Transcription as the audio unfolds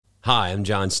Hi, I'm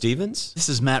John Stevens. This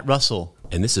is Matt Russell.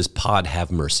 And this is Pod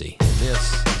Have Mercy.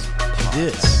 This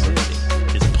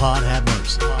is Pod Have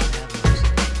Mercy.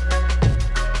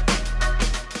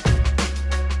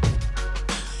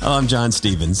 Oh, I'm John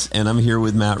Stevens, and I'm here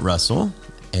with Matt Russell.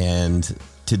 And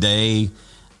today,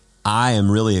 I am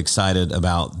really excited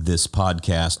about this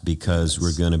podcast because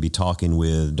we're going to be talking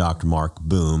with Dr. Mark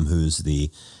Boom, who's the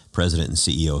president and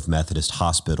CEO of Methodist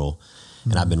Hospital.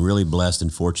 And I've been really blessed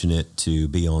and fortunate to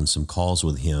be on some calls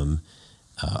with him,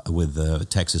 with the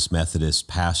Texas Methodist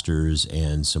pastors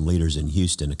and some leaders in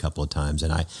Houston a couple of times.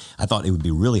 And I thought it would be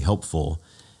really helpful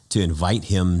to invite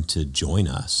him to join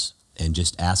us and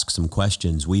just ask some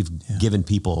questions. We've given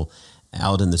people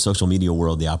out in the social media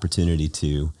world the opportunity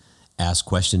to ask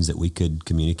questions that we could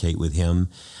communicate with him.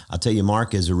 I'll tell you,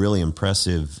 Mark is a really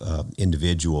impressive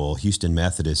individual. Houston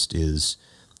Methodist is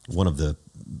one of the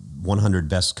 100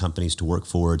 best companies to work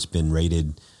for. It's been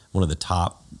rated one of the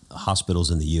top hospitals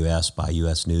in the U.S. by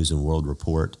U.S. News and World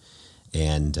Report.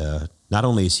 And not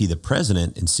only is he the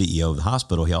president and CEO of the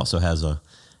hospital, he also has an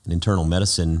internal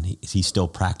medicine. He still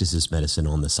practices medicine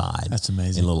on the side. That's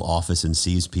amazing. In a little office and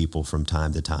sees people from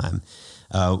time to time.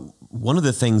 One of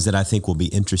the things that I think will be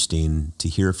interesting to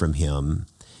hear from him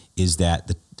is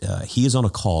that he is on a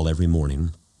call every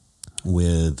morning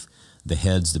with the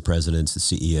heads, the presidents, the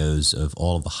CEOs of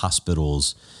all of the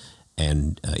hospitals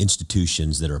and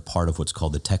institutions that are a part of what's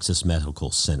called the Texas Medical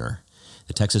Center.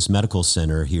 The Texas Medical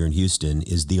Center here in Houston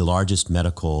is the largest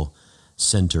medical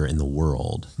center in the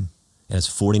world. It has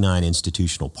 49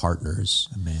 institutional partners.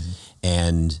 Amazing.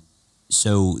 And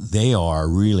so they are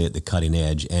really at the cutting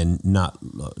edge. And not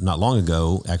long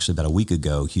ago, actually about a week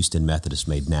ago, Houston Methodist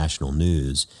made national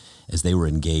news as they were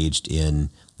engaged in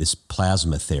this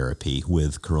plasma therapy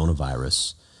with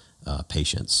coronavirus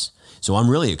patients. So I'm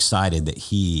really excited that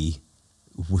he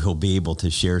will be able to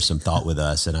share some thought with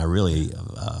us, and I really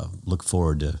look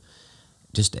forward to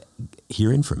just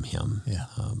hearing from him. Yeah.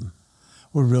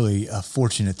 We're really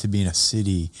fortunate to be in a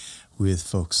city with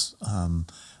folks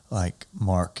like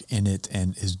Mark in it,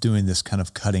 and is doing this kind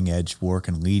of cutting edge work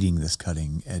and leading this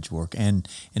cutting edge work, and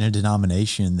in a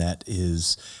denomination that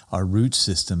is, our root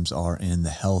systems are in the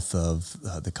health of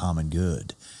the common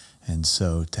good. And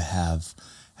so to have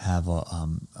a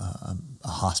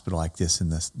hospital like this in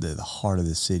the heart of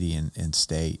the city and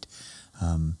state,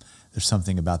 there's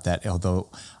something about that. Although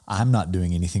I'm not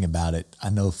doing anything about it, I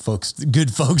know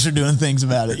good folks are doing things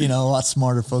about it. A lot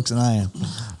smarter folks than I am.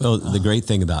 Well, the great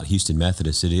thing about Houston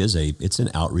Methodist, it's an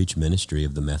outreach ministry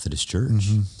of the Methodist Church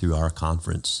through our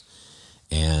conference,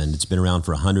 and it's been around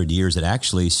for 100 years. It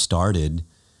actually started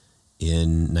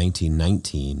in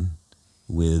 1919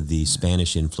 with the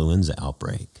Spanish influenza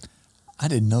outbreak. I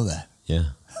didn't know that. Yeah,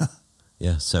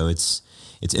 yeah. So it's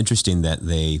interesting that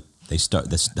the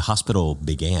hospital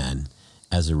began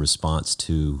as a response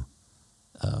to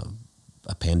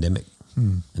a pandemic,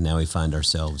 and now we find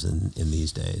ourselves in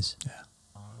these days. Yeah.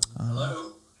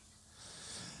 Hello.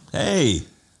 Hey.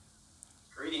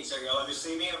 Greetings. Are y'all able to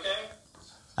see me okay?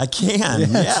 I can.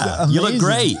 Yes, yeah. You look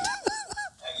great.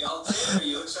 Y'all too.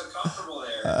 You look so comfortable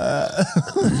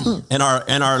there.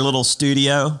 In our little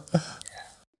studio.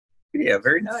 Yeah,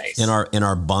 very nice. In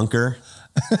our bunker.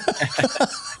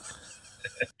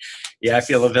 Yeah, I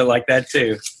feel a bit like that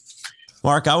too.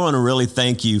 Mark, I want to really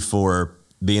thank you for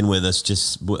being with us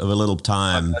just a little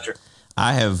time. My pleasure.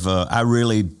 I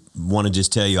really want to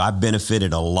just tell you, I've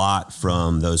benefited a lot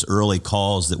from those early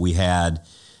calls that we had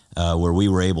where we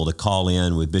were able to call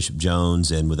in with Bishop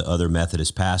Jones and with other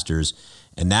Methodist pastors.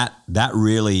 And that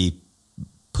really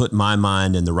put my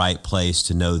mind in the right place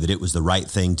to know that it was the right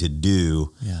thing to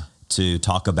do to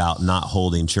talk about not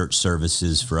holding church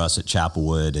services for us at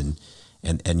Chapelwood.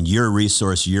 And your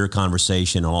resource, your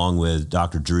conversation, along with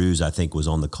Dr. Drews, I think was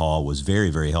on the call, was very,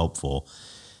 very helpful.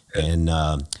 Good. And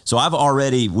so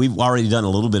we've already done a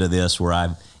little bit of this where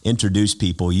I've introduced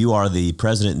people. You are the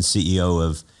president and CEO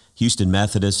of Houston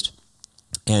Methodist.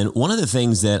 And one of the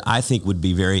things that I think would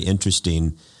be very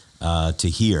interesting to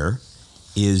hear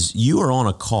is you are on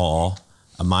a call,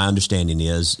 my understanding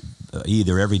is,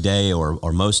 either every day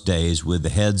or most days with the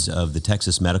heads of the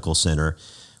Texas Medical Center,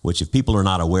 which if people are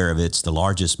not aware of it, it's the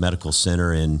largest medical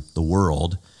center in the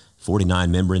world, 49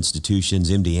 member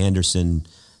institutions, MD Anderson,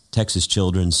 Texas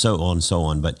Children's, so on and so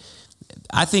on. But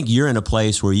I think you're in a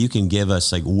place where you can give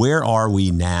us, like, where are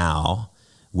we now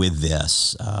with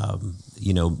this?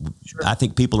 Sure. I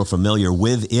think people are familiar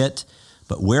with it,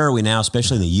 but where are we now,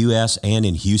 especially in the U.S. and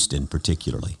in Houston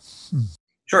particularly?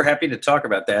 Sure, happy to talk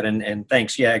about that, and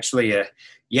thanks. Yeah, actually,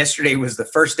 Yesterday was the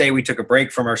first day we took a break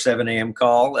from our 7 a.m.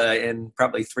 call in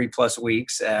probably 3+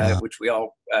 weeks, which we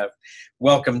all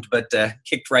welcomed, but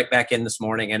kicked right back in this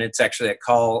morning. And it's actually a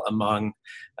call among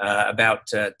about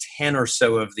 10 or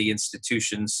so of the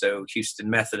institutions. So Houston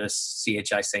Methodist,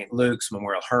 CHI St. Luke's,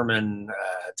 Memorial Hermann,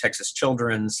 Texas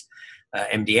Children's,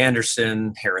 MD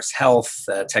Anderson, Harris Health,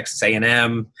 Texas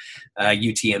A&M,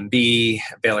 UTMB,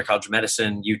 Baylor College of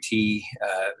Medicine, UT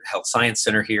Health Science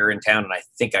Center here in town. And I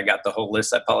think I got the whole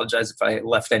list. I apologize if I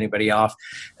left anybody off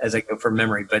as I go from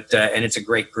memory. But and it's a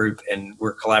great group, and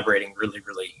we're collaborating really,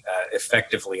 really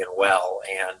effectively and well.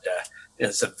 And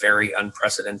it's a very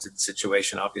unprecedented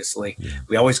situation, obviously. Yeah.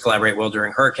 We always collaborate well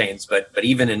during hurricanes, but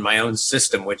even in my own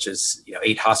system, which is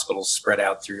 8 hospitals spread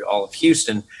out through all of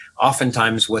Houston,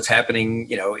 oftentimes what's happening,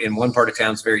 in one part of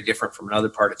town is very different from another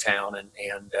part of town, and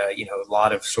a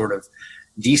lot of sort of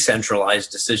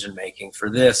decentralized decision making. For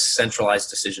this,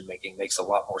 centralized decision making makes a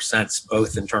lot more sense,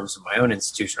 both in terms of my own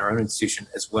institution, our own institution,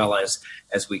 as well as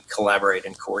we collaborate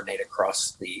and coordinate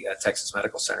across the Texas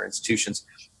Medical Center institutions.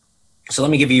 So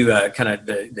let me give you kind of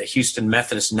the Houston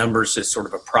Methodist numbers as sort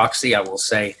of a proxy. I will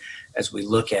say, as we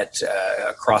look at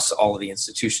across all of the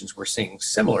institutions, we're seeing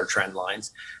similar trend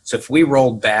lines. So if we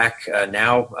rolled back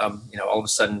now, all of a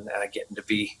sudden getting to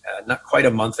be not quite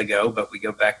a month ago, but we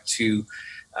go back to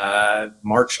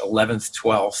March 11th,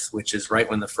 12th, which is right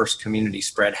when the first community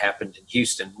spread happened in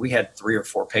Houston, we had 3 or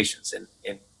 4 patients in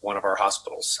one of our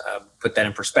hospitals. Put that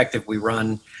in perspective, we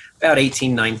run about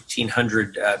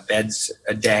 1,900 beds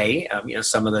a day.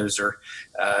 Some of those are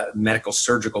medical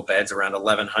surgical beds, around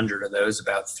 1,100 of those,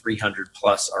 about 300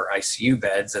 plus are ICU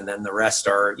beds, and then the rest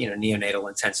are neonatal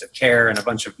intensive care and a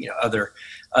bunch of other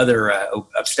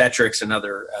obstetrics and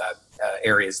other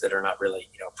areas that are not really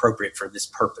appropriate for this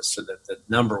purpose. So the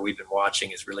number we've been watching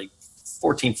is really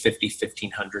 1,450,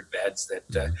 1,500 beds that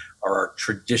are our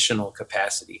traditional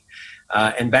capacity.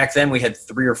 And back then we had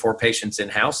 3 or 4 patients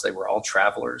in-house. They were all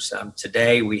travelers.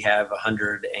 Today we have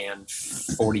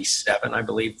 147, I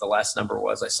believe the last number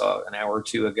was, I saw an hour or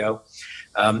two ago.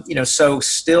 So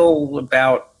still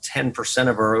about 10%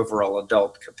 of our overall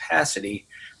adult capacity,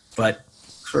 but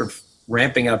sort of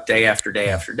ramping up day after day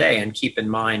after day. And keep in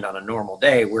mind, on a normal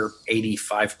day, we're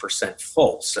 85%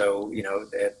 full. So,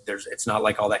 it's not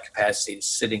like all that capacity is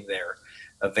sitting there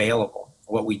available.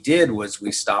 What we did was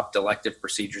we stopped elective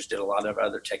procedures, did a lot of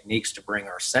other techniques to bring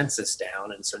our census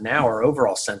down. And so now our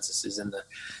overall census is in the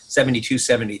 72,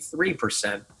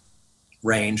 73%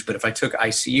 range. But if I took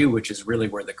ICU, which is really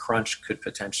where the crunch could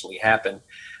potentially happen,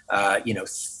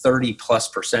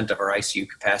 30+% of our ICU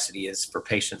capacity is for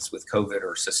patients with COVID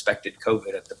or suspected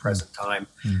COVID at the present time.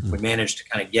 Mm-hmm. We managed to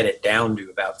kind of get it down to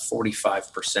about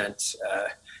 45%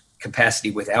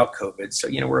 capacity without COVID. So,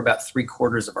 we're about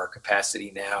 3/4 of our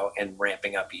capacity now and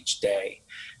ramping up each day.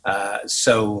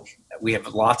 So we have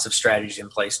lots of strategies in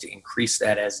place to increase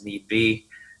that as need be.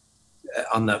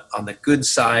 On the good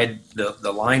side,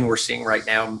 the line we're seeing right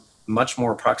now much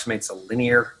more approximates a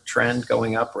linear trend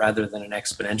going up rather than an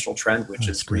exponential trend, which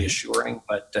is reassuring.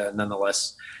 But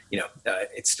nonetheless,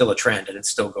 it's still a trend and it's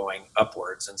still going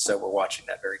upwards. And so we're watching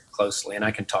that very closely. And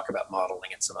I can talk about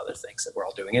modeling and some other things that we're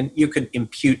all doing. And you could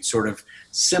impute sort of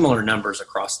similar numbers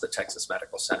across the Texas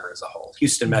Medical Center as a whole.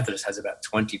 Houston Methodist has about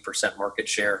 20% market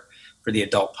share for the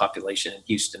adult population in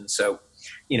Houston. So,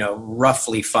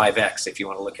 roughly 5x if you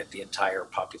want to look at the entire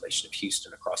population of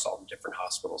Houston across all the different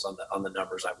hospitals on the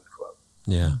numbers I would quote.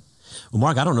 Yeah. Well,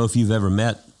 Mark, I don't know if you've ever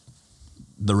met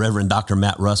the Reverend Dr.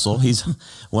 Matt Russell. He's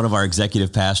one of our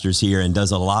executive pastors here and does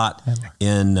a lot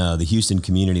in the Houston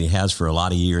community. He has for a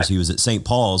lot of years. He was at St.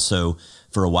 Paul's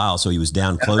for a while, so he was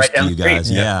down close to you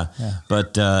guys. Yeah.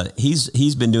 But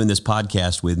he's been doing this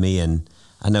podcast with me, and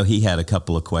I know he had a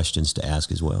couple of questions to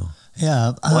ask as well.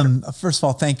 Yeah. First of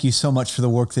all, thank you so much for the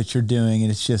work that you're doing.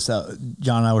 And it's just,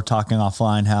 John and I were talking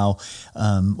offline how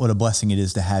what a blessing it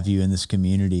is to have you in this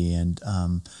community and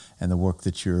the work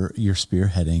that you're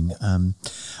spearheading.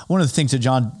 One of the things that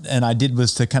John and I did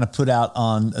was to kind of put out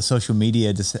on social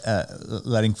media, just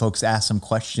letting folks ask some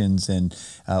questions and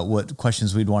what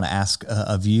questions we'd want to ask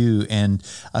of you. And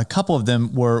a couple of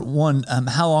them were, one,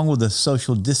 how long will the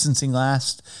social distancing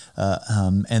last?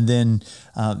 And then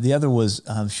the other was,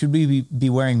 should we be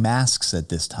wearing masks at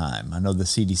this time? I know the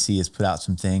CDC has put out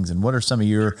some things. And what are some of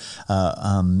your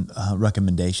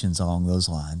recommendations along those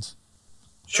lines?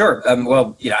 Sure. I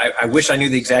wish I knew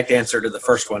the exact answer to the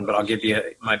first one, but I'll give you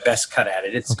my best cut at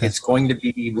it. It's going to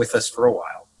be with us for a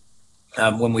while.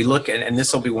 When we look at, and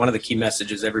this will be one of the key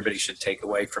messages everybody should take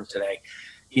away from today,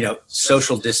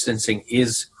 social distancing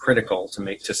is critical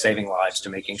to saving lives, to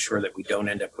making sure that we don't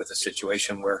end up with a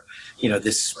situation where,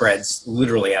 this spreads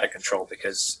literally out of control,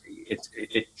 because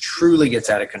it truly gets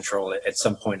out of control. At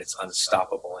some point, it's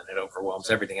unstoppable and it overwhelms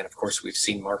everything. And of course, we've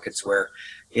seen markets where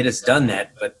it has done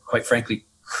that, but quite frankly,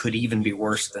 could even be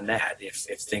worse than that if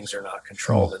things are not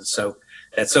controlled. And so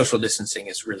that social distancing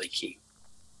is really key.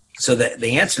 So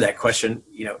the answer to that question,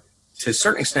 to a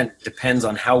certain extent depends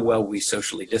on how well we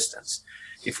socially distance.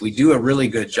 If we do a really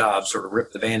good job, sort of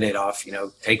rip the Band-Aid off,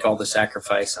 take all the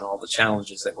sacrifice and all the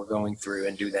challenges that we're going through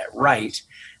and do that right,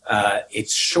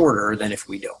 it's shorter than if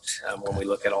we don't, when we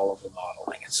look at all of the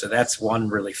modeling. And so that's one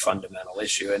really fundamental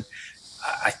issue. And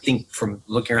I think from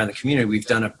looking around the community, we've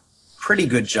done a pretty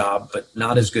good job, but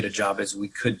not as good a job as we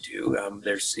could do.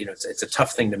 There's, it's a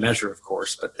tough thing to measure, of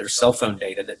course, but there's cell phone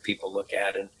data that people look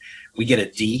at, and we get a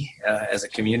D as a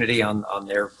community on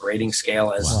their grading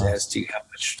scale as to how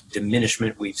much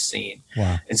diminishment we've seen.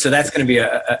 Wow. And so that's going to be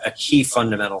a key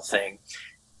fundamental thing.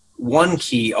 One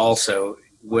key also,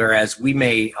 whereas we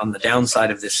may on the downside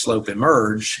of this slope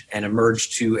emerge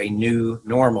to a new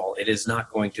normal, it is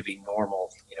not going to be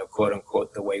normal, quote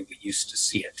unquote, the way we used to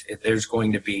see it. There's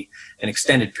going to be an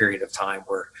extended period of time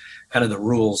where kind of the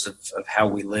rules of how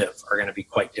we live are going to be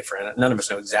quite different. None of us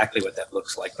know exactly what that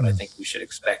looks like, but I think we should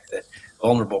expect that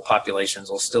vulnerable populations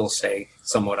will still stay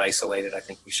somewhat isolated. I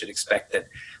think we should expect that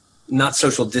not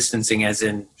social distancing as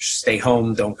in stay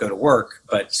home, don't go to work,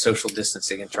 but social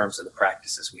distancing in terms of the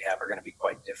practices we have are going to be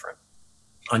quite different.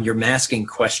 On your masking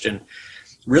question,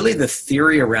 really the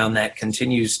theory around that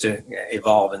continues to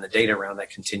evolve and the data around that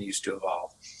continues to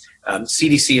evolve.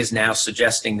 CDC is now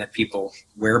suggesting that people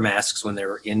wear masks when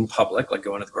they're in public, like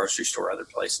going to the grocery store, other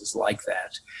places like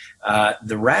that.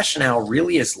 The rationale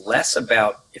really is less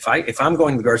about, if I'm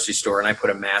going to the grocery store and I put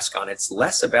a mask on, it's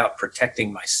less about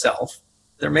protecting myself.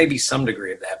 There may be some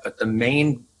degree of that, but the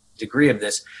main degree of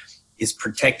this is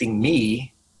protecting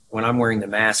me when I'm wearing the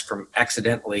mask from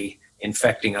accidentally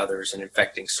infecting others and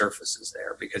infecting surfaces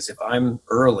there. Because if I'm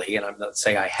early and let's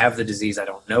say I have the disease, I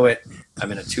don't know it,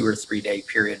 I'm in a 2 or 3 day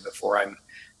period before I'm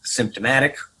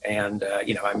symptomatic, and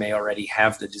I may already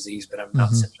have the disease, but I'm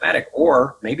not symptomatic,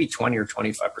 or maybe 20 or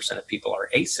 25% of people are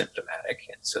asymptomatic,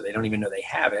 and so they don't even know they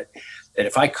have it. That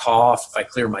if I cough, if I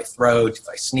clear my throat, if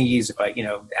I sneeze, if I,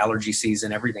 allergy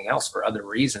season, everything else for other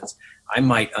reasons, I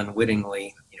might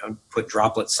unwittingly, put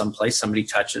droplets someplace. Somebody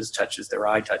touches their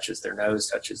eye, touches their nose,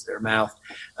 touches their mouth,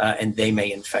 and they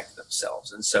may infect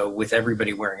themselves. And so with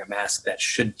everybody wearing a mask, that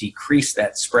should decrease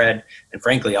that spread. And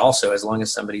frankly, also, as long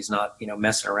as somebody's not,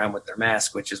 messing around with their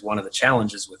mask, which is one of the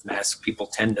challenges with masks, people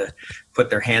tend to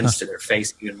put their hands to their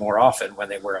face even more often when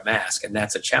they wear a mask. And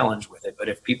that's a challenge with it. But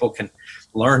if people can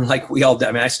learn like we all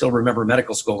did, I still remember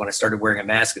medical school when I started wearing a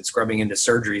mask and scrubbing into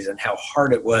surgeries and how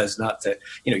hard it was not to,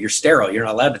 you're sterile, you're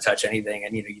not allowed to touch anything.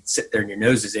 And, you'd sit there and your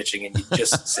nose is itching and you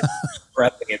just sit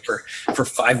prepping it for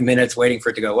 5 minutes waiting for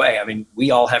it to go away.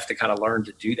 We all have to kind of learn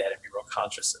to do that and be real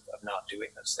conscious of not doing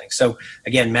those things. So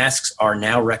again, masks are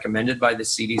now recommended by the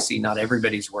CDC. Not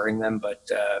everybody's wearing them, but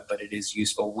it is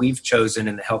useful. We've chosen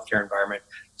in the healthcare environment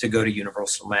to go to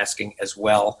universal masking as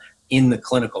well in the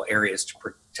clinical areas to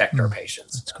protect our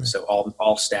patients. So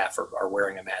all staff are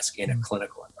wearing a mask in a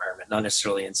clinical environment, not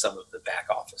necessarily in some of the back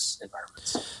office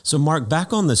environments. So Mark,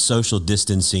 back on the social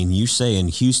distancing, you say in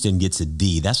Houston gets a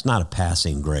D. That's not a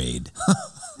passing grade.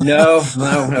 No.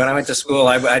 When I went to school,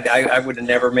 I would have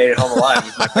never made it home alive.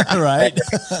 Right.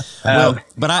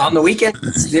 But on the weekend,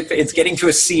 it's getting to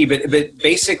a C, but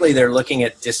basically they're looking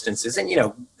at distances. And,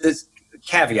 this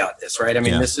caveat this, right?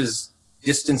 This is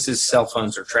distances cell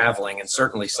phones are traveling, and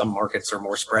certainly some markets are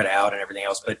more spread out and everything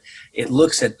else, but it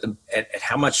looks at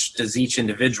how much does each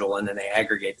individual, and then they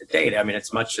aggregate the data.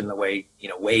 It's much in the way,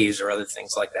 Waze or other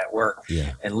things like that work,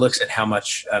 and looks at how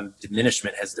much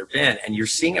diminishment has there been. And you're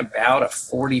seeing about a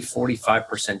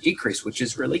 40-45% decrease, which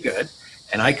is really good.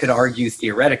 And I could argue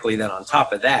theoretically that on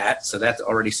top of that, so that's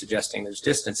already suggesting there's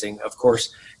distancing. Of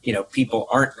course, people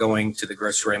aren't going to the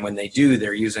grocery store, and when they do,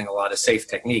 they're using a lot of safe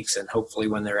techniques. And hopefully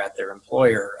when they're at their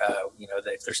employer,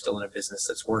 if they're still in a business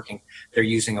that's working, they're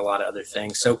using a lot of other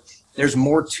things. So there's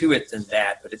more to it than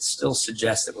that, but it still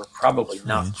suggests that we're probably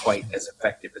not quite as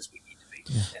effective as we need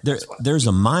to be. There's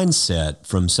a mindset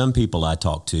from some people I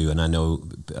talk to, and I know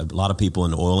a lot of people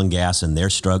in oil and gas, and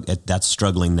that's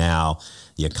struggling now.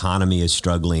 The economy is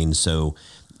struggling. So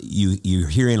you're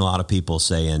hearing a lot of people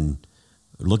saying,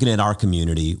 looking at our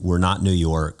community, we're not New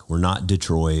York, we're not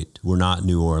Detroit, we're not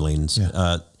New Orleans.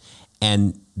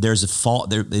 And there's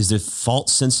a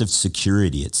false sense of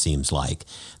security, it seems like,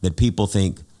 that people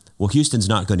think, well, Houston's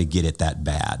not going to get it that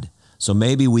bad. So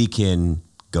maybe we can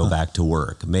go back to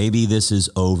work. Maybe this is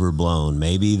overblown.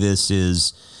 Maybe this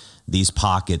is these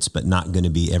pockets, but not going to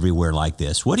be everywhere like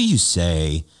this. What do you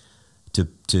say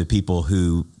to people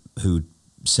who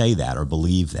say that or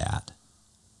believe that?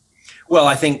 Well,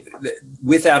 I think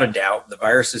without a doubt, the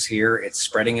virus is here. It's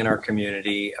spreading in our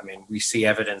community. I mean, we see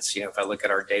evidence, if I look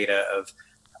at our data of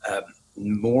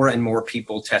more and more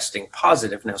people testing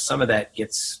positive. Now, some of that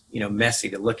gets, messy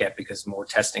to look at because more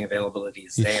testing availability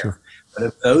is there. Sure. But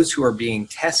of those who are being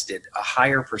tested, a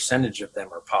higher percentage of them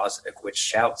are positive, which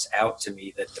shouts out to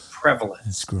me that the prevalence,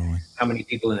 It's growing. how many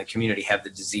people in the community have the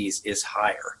disease, is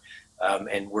higher.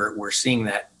 And we're seeing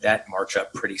that march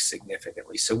up pretty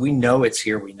significantly. So we know it's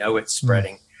here. We know it's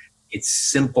spreading. It's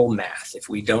simple math. If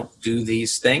we don't do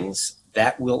these things,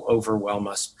 that will overwhelm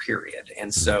us, period.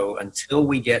 And so until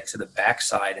we get to the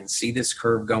backside and see this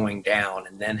curve going down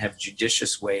and then have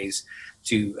judicious ways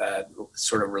to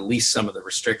sort of release some of the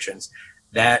restrictions,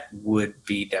 that would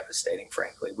be devastating,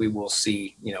 frankly. We will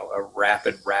see, a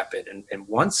rapid, and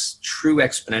once true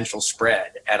exponential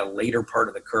spread at a later part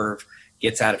of the curve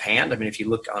gets out of hand. I mean, if you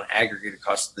look on aggregate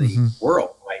across the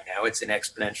world right now, it's an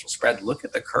exponential spread. Look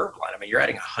at the curve line. I mean, you're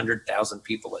adding 100,000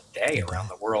 people a day around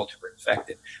the world who are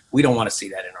infected. We don't want to see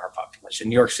that in our population.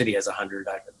 New York City has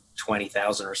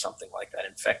 120,000 or something like that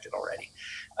infected already.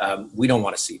 We don't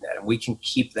want to see that. And we can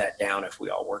keep that down if we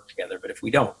all work together. But if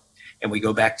we don't, and we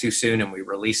go back too soon and we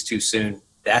release too soon,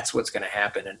 that's what's going to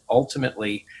happen. And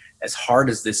ultimately, as hard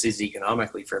as this is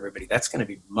economically for everybody, that's going to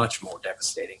be much more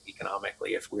devastating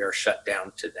economically if we are shut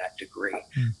down to that degree.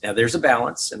 Now, there's a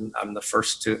balance, and I'm the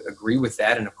first to agree with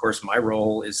that. And of course, my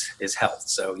role is health.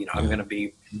 So, I'm going to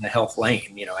be in the health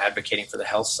lane, advocating for the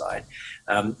health side.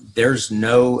 I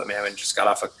just got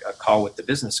off a call with the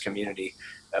business community.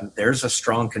 There's a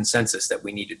strong consensus that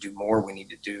we need to do more. We need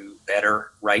to do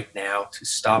better right now to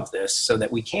stop this so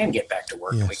that we can get back to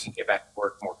work and we can get back to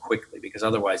work more quickly, because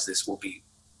otherwise this will be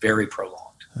very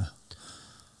prolonged.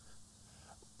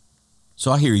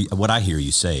 So what I hear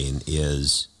you saying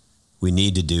is we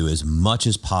need to do as much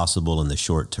as possible in the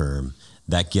short term.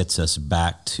 That gets us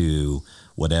back to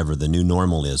whatever the new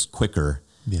normal is quicker,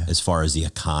 as far as the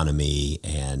economy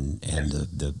and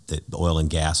the oil and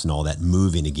gas and all that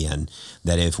moving again.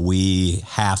 That if we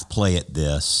half play at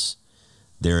this,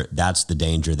 that's the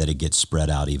danger that it gets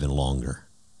spread out even longer.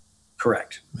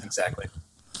 Correct. Exactly.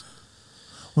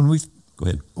 Go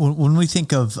ahead. When we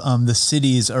think of the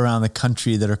cities around the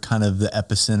country that are kind of the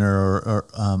epicenter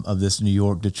of this, New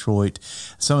York, Detroit,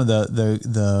 some of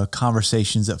the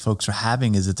conversations that folks are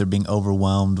having is that they're being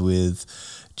overwhelmed with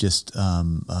just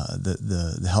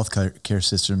the healthcare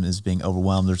system is being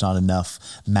overwhelmed. There's not enough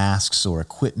masks or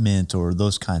equipment or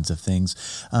those kinds of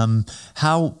things.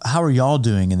 How are y'all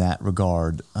doing in that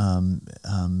regard?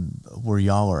 Where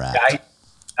y'all are at?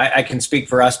 I can speak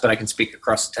for us, but I can speak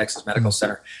across the Texas Medical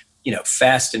Center.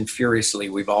 Fast and furiously,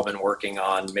 we've all been working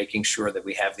on making sure that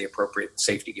we have the appropriate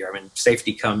safety gear. I mean,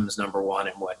 safety comes number one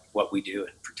in what we do,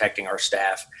 and protecting our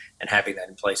staff and having that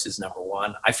in place is number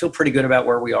one. I feel pretty good about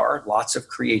where we are. Lots of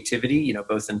creativity,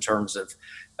 both in terms of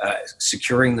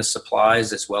securing the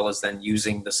supplies as well as then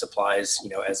using the supplies,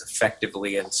 as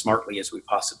effectively and smartly as we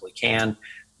possibly can.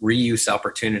 Reuse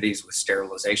opportunities with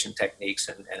sterilization techniques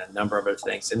and a number of other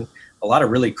things, and a lot of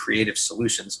really creative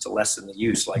solutions to lessen the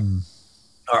use. Like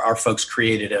our folks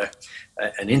created an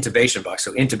intubation box.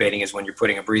 So intubating is when you're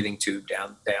putting a breathing tube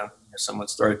down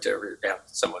someone's throat or down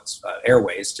someone's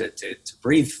airways to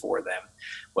breathe for them.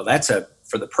 Well,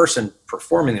 for the person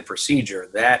performing the procedure,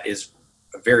 that is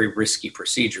a very risky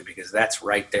procedure, because that's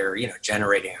right there,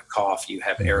 generating a cough. You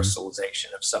have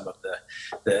aerosolization of some of the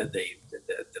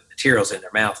materials in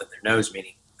their mouth and their nose,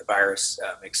 meaning the virus,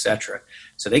 etc.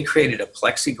 So they created a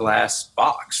plexiglass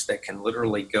box that can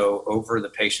literally go over the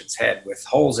patient's head with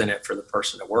holes in it for the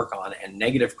person to work on, and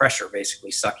negative pressure basically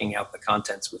sucking out the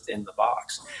contents within the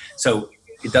box. So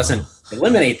it doesn't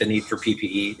eliminate the need for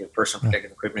PPE, the personal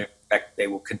protective equipment. In fact, they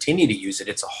will continue to use it.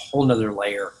 It's a whole nother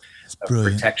layer of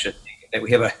protection.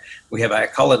 We have I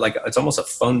call it it's almost a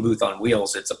phone booth on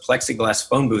wheels. It's a plexiglass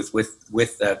phone booth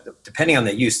with depending on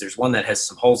the use, there's one that has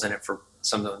some holes in it for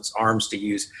some of those arms to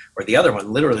use, or the other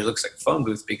one literally looks like a phone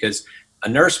booth, because a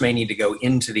nurse may need to go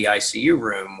into the ICU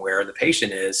room where the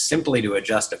patient is, simply to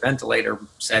adjust a ventilator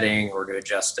setting or to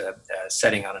adjust a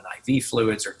setting on an IV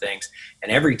fluids or things.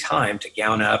 And every time to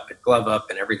gown up and glove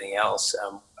up and everything else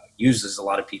uses a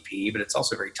lot of PPE, but it's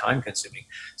also very time consuming.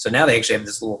 So now they actually have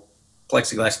this little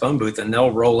plexiglass phone booth, and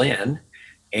they'll roll in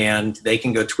and they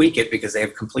can go tweak it because they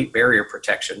have complete barrier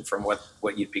protection from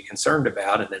what you'd be concerned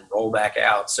about, and then roll back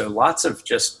out. So lots of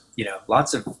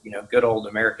good old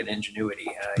American ingenuity.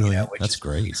 That's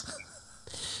great.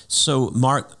 So,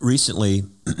 Mark, recently,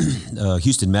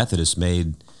 Houston Methodist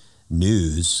made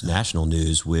national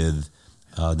news, with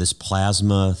this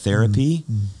plasma therapy.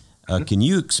 Can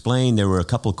you explain? There were a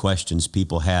couple of questions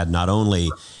people had, not only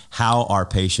how are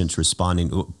patients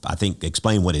responding, I think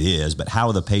explain what it is, but how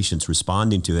are the patients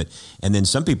responding to it? And then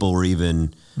some people were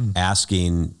even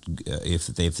asking if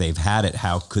they've had it,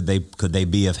 how could they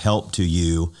be of help to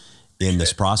you in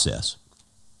this process?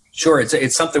 Sure,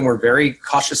 it's something we're very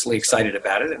cautiously excited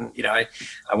about it, and I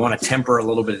want to temper a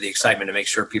little bit of the excitement to make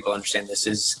sure people understand this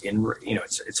is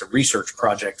it's a research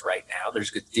project right now. There's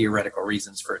good theoretical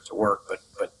reasons for it to work,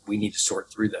 but we need to sort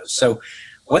through those. So,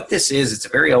 what this is, it's a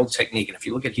very old technique, and if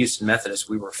you look at Houston Methodist,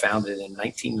 we were founded in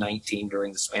 1919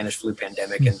 during the Spanish flu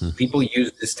pandemic, and people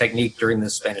used this technique during the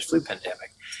Spanish flu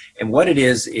pandemic. And what it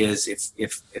is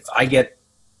if I get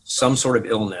some sort of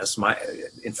illness, my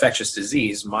infectious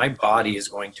disease, my body is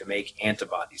going to make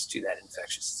antibodies to that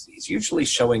infectious disease, usually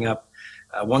showing up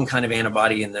one kind of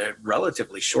antibody in the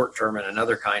relatively short term and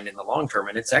another kind in the long term.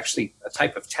 And it's actually a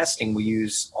type of testing we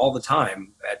use all the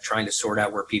time at trying to sort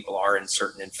out where people are in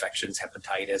certain infections,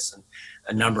 hepatitis, and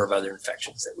a number of other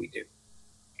infections that we do.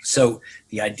 So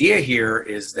the idea here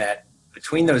is that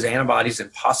between those antibodies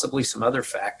and possibly some other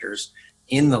factors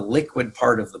in the liquid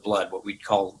part of the blood, what we'd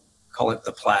call it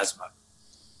the plasma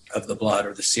of the blood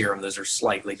or the serum. Those are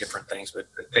slightly different things, but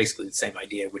basically the same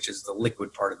idea, which is the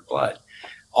liquid part of the blood.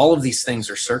 All of these things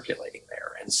are circulating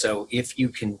there. And so if you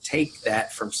can take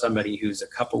that from somebody who's a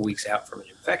couple weeks out from an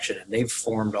infection and they've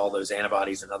formed all those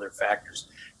antibodies and other factors,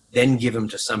 then give them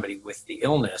to somebody with the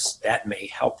illness, that may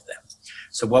help them.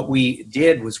 So what we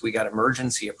did was we got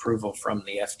emergency approval from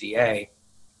the FDA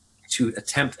to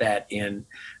attempt that in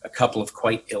a couple of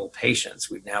quite ill patients.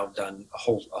 We've now done a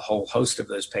whole host of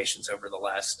those patients over the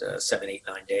last 7, 8,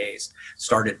 9 days.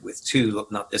 Started with 2,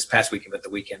 not this past weekend, but the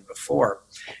weekend before.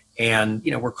 And,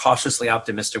 we're cautiously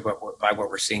optimistic by what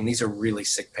we're seeing. These are really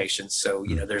sick patients. So,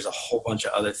 there's a whole bunch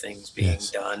of other things being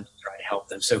done to try to help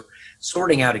them. So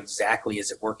sorting out exactly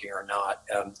is it working or not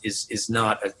is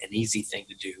not an easy thing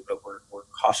to do, but we're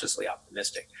cautiously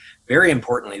optimistic. Very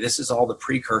importantly, this is all the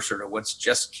precursor to what's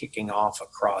just kicking off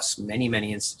across many,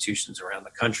 many institutions around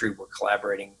the country. We're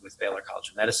collaborating with Baylor College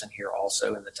of Medicine here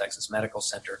also in the Texas Medical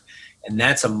Center. And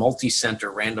that's a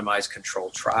multi-center randomized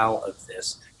controlled trial of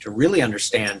this to really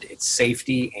understand its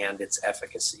safety and its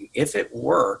efficacy. If it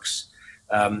works,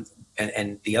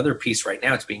 and the other piece right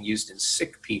now, it's being used in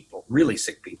sick people, really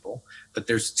sick people, but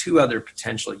there's 2 other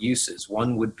potential uses.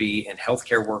 One would be in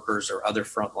healthcare workers or other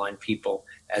frontline people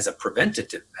as a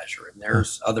preventative measure. And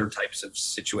there's other types of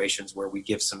situations where we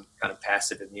give some kind of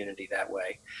passive immunity that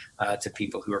way to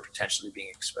people who are potentially being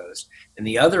exposed. And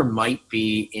the other might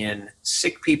be in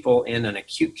sick people in an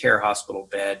acute care hospital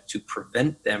bed to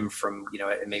prevent them from,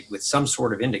 maybe with some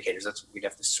sort of indicators. That's what we'd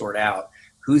have to sort out.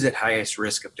 Who's at highest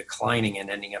risk of declining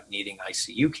and ending up needing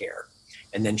ICU care,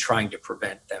 and then trying to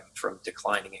prevent them from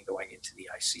declining and going into the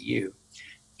ICU.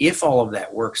 If all of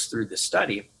that works through the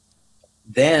study,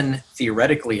 then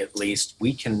theoretically, at least,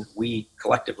 we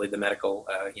collectively, the medical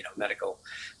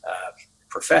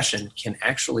profession, can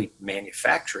actually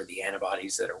manufacture the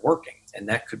antibodies that are working, and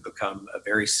that could become a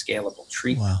very scalable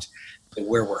treatment. Wow.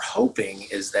 Where we're hoping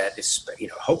is that,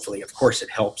 hopefully, of course, it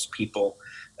helps people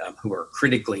who are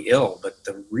critically ill. But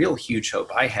the real huge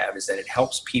hope I have is that it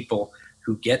helps people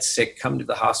who get sick, come to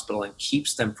the hospital, and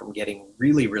keeps them from getting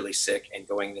really, really sick and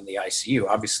going in the ICU.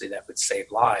 Obviously, that would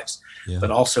save lives. Yeah. But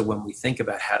also when we think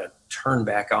about how to turn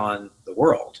back on the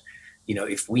world,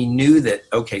 if we knew that,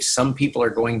 okay, some people are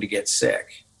going to get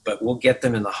sick, but we'll get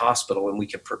them in the hospital and we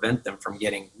can prevent them from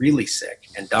getting really sick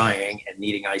and dying and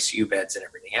needing ICU beds and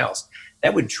everything else,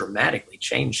 that would dramatically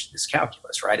change this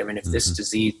calculus, right? I mean, if this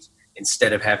disease,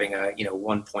 instead of having a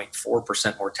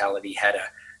 1.4% mortality, had a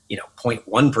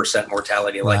 0.1%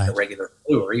 mortality like the regular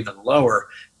flu, or even lower,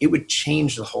 it would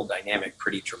change the whole dynamic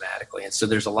pretty dramatically. And so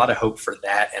there's a lot of hope for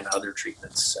that and other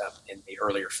treatments in the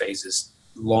earlier phases,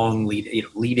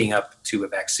 leading up to a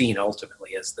vaccine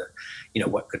ultimately as the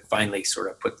what could finally sort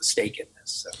of put the stake in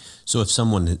this. So if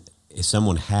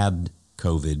someone had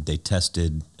COVID, they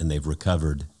tested and they've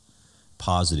recovered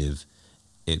positive,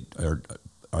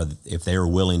 if they are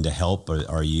willing to help,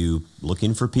 are you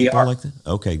looking for people like that?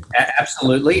 Okay.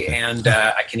 Absolutely. And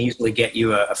I can easily get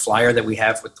you a flyer that we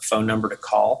have with the phone number to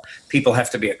call. People have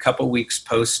to be a couple weeks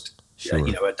post,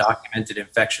 a documented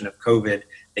infection of COVID.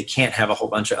 They can't have a whole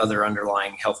bunch of other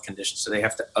underlying health conditions. So they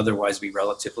have to otherwise be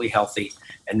relatively healthy.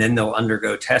 And then they'll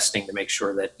undergo testing to make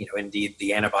sure that, indeed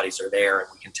the antibodies are there and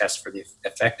we can test for the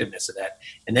effectiveness of that.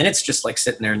 And then it's just like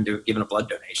sitting there and giving a blood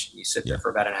donation. You sit there for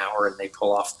about an hour and they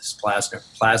pull off this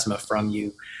plasma from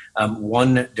you.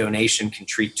 One donation can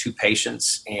treat 2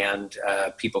 patients, and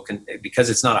people can, because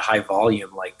it's not a high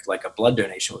volume like a blood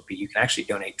donation would be, you can actually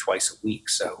donate twice a week.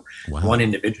 So one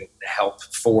individual can help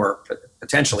 4,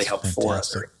 potentially help 4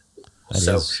 other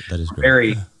individuals. That is great.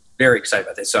 Very, very excited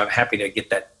about this. So I'm happy to get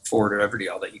that forward over to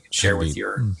y'all that you can share with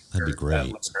your listener,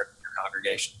 your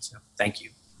congregation. So thank you.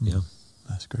 Yeah,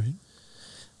 that's great.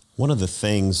 One of the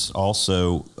things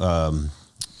also,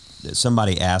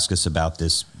 somebody asked us about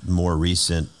this more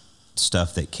recent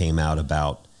stuff that came out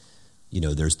about,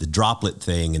 there's the droplet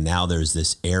thing, and now there's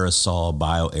this aerosol,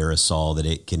 bioaerosol, that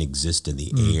it can exist in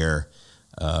the air.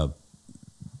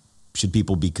 Should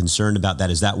people be concerned about that?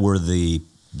 Is that where the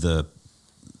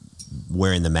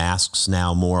wearing the masks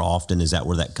now more often, is that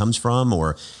where that comes from?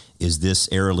 Or is this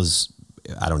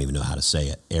I don't even know how to say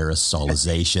it,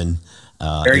 aerosolization?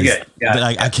 Very good.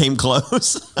 Yeah. I came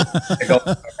close.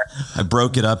 I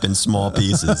broke it up in small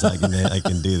pieces. I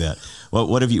can do that.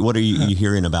 What are you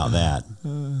hearing about that?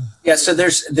 Yeah, so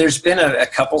there's been a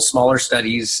couple smaller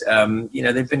studies.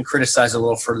 They've been criticized a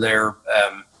little for their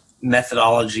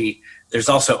methodology. There's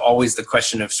also always the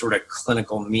question of sort of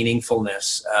clinical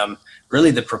meaningfulness.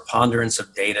 Really, the preponderance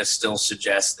of data still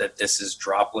suggests that this is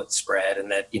droplet spread, and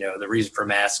that the reason for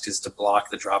masks is to block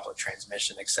the droplet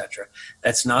transmission, et cetera.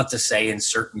 That's not to say in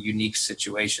certain unique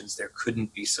situations there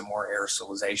couldn't be some more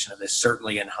aerosolization of this.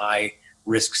 Certainly in high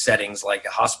risk settings like a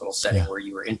hospital setting where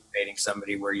you are intubating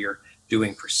somebody, where you're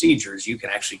doing procedures, you can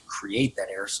actually create that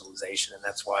aerosolization, and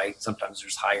that's why sometimes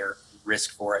there's higher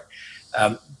risk for it.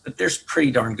 But there's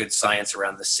pretty darn good science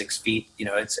around the 6 feet.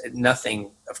 It's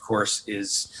nothing, of course,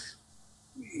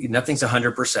 nothing's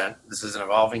 100%. This is an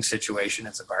evolving situation.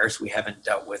 It's a virus we haven't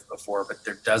dealt with before, but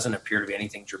there doesn't appear to be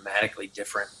anything dramatically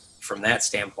different from that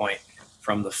standpoint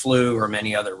from the flu or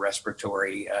many other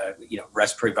respiratory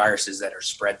viruses that are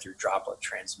spread through droplet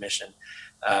transmission.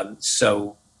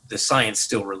 So the science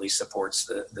still really supports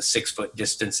the 6 foot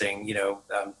distancing,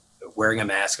 wearing a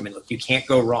mask. I mean, look, you can't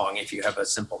go wrong if you have a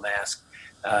simple mask,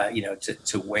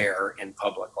 to wear in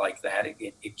public like that.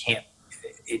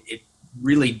 It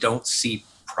really don't see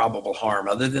probable harm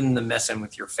other than the messing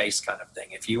with your face kind of thing.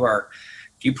 If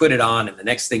you put it on and the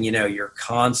next thing you know, you're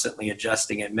constantly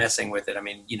adjusting and messing with it, I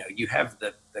mean, you have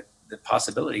the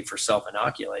possibility for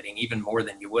self-inoculating even more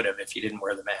than you would have if you didn't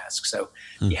wear the mask. So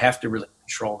you have to really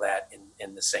control that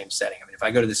in the same setting. I mean, if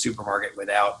I go to the supermarket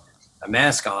without a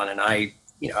mask on, and I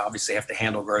obviously have to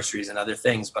handle groceries and other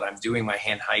things, but I'm doing my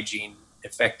hand hygiene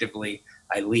effectively.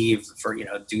 I leave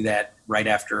do that right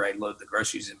after I load the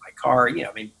groceries in my car.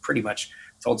 Pretty much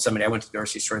told somebody I went to the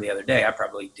grocery store the other day, I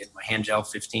probably did my hand gel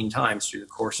 15 times through the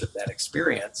course of that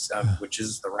experience, which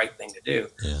is the right thing to do.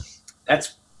 Yeah.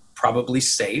 That's probably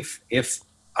safe. If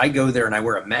I go there and I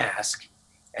wear a mask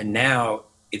and now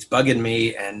it's bugging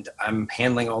me and I'm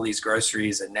handling all these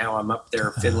groceries and now I'm up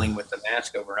there fiddling with the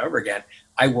mask over and over again,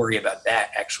 I worry about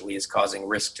that actually is causing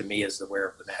risk to me as the wearer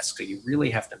of the mask. So you really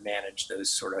have to manage those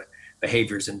sort of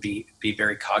behaviors and be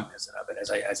very cognizant of it.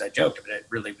 As I joked, but it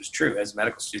really was true. As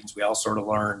medical students, we all sort of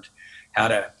learned how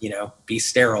to, be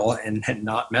sterile and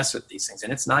not mess with these things.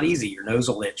 And it's not easy. Your nose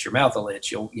will itch, your mouth will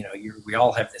itch. We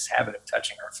all have this habit of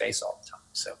touching our face all the time.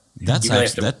 So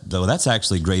that's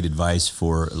actually great advice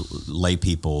for lay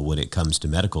people when it comes to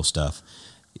medical stuff,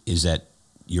 is that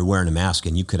you're wearing a mask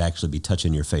and you could actually be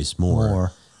touching your face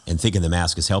more. And thinking the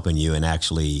mask is helping you, and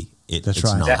actually it's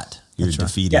not. Yeah. You're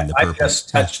defeating the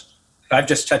purpose. I've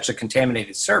just touched a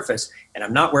contaminated surface and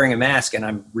I'm not wearing a mask and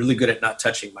I'm really good at not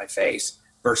touching my face,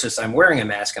 versus I'm wearing a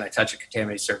mask and I touch a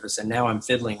contaminated surface and now I'm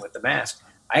fiddling with the mask.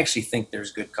 I actually think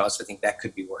there's good cause to think that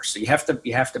could be worse. So you have to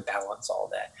balance all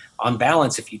that. On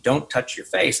balance, if you don't touch your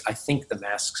face, I think the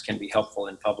masks can be helpful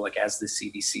in public, as the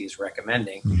CDC is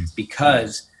recommending,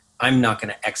 because I'm not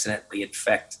going to accidentally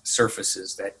infect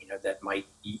surfaces that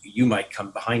you might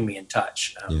come behind me and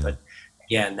touch. But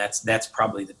again, that's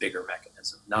probably the bigger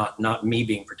mechanism, not me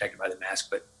being protected by the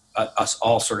mask, but us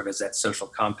all sort of as that social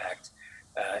compact,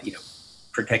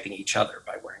 protecting each other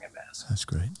by wearing a mask. That's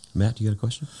great. Matt, you got a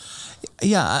question?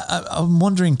 Yeah, I'm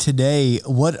wondering today,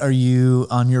 what are you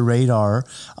on your radar?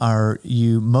 Are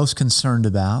you most concerned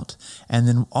about? And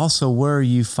then also, where are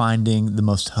you finding the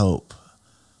most hope?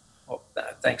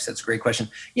 Thanks. That's a great question.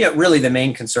 Really the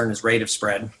main concern is rate of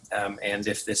spread. And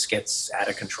if this gets out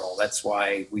of control, that's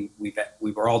why we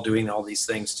were all doing all these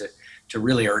things to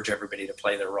really urge everybody to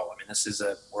play their role. I mean, this is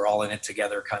we're all in it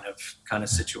together kind of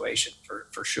situation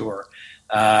for sure.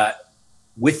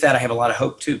 With that, I have a lot of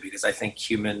hope too, because I think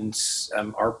humans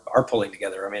are pulling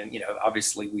together. I mean,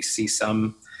 obviously we see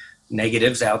some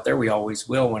negatives out there. We always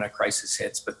will when a crisis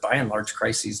hits, but by and large,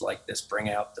 crises like this bring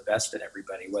out the best in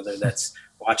everybody, whether that's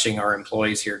watching our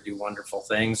employees here do wonderful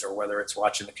things, or whether it's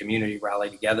watching the community rally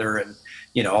together and,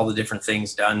 all the different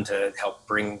things done to help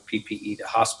bring PPE to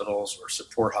hospitals or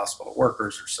support hospital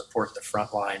workers or support the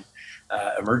frontline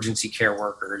emergency care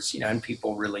workers, and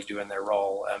people really doing their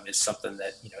role is something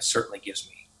that, certainly gives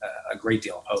me a great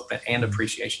deal of hope and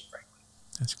appreciation, frankly.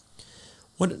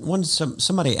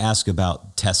 Somebody asked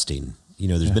about testing.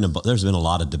 There's been a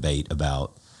lot of debate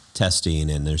about testing,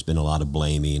 and there's been a lot of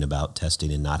blaming about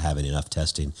testing and not having enough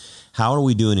testing. How are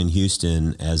we doing in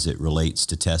Houston as it relates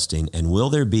to testing? And will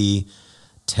there be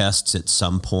tests at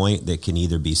some point that can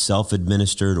either be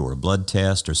self-administered or a blood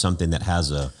test or something that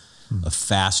has a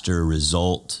faster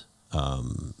result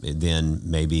than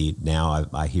maybe now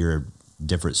I hear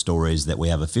different stories that we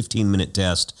have a 15-minute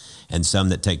test and some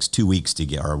that takes 2 weeks to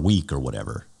get, or a week or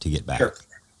whatever, to get back. Sure.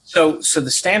 So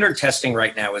the standard testing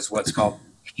right now is what's called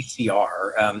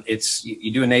PCR. It's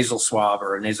you do a nasal swab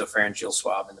or a nasopharyngeal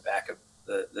swab in the back of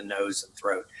the nose and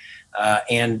throat,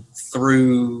 and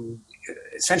through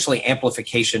essentially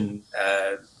amplification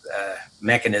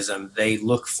mechanism, they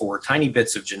look for tiny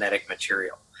bits of genetic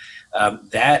material.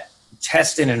 That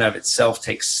test in and of itself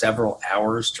takes several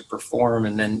hours to perform,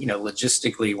 and then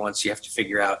logistically, once you have to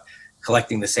figure out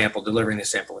collecting the sample, delivering the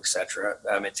sample, et cetera,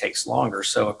 it takes longer.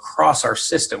 So across our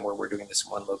system, where we're doing this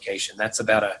in one location, that's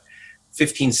about a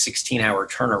 15-16 hour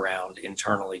turnaround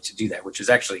internally to do that, which is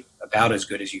actually about as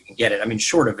good as you can get it. I mean,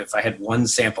 short of, if I had one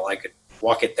sample, I could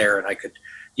walk it there and I could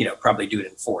probably do it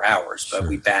in 4 hours, but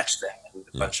we batch them and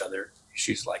a bunch of other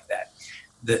issues like that.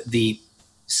 The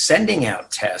sending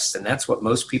out tests, and that's what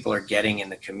most people are getting in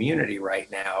the community right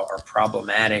now, are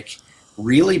problematic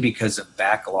really because of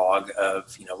backlog of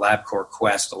LabCorp,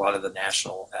 Quest, a lot of the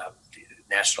national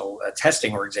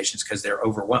testing organizations, because they're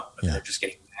overwhelmed. Yeah. They're just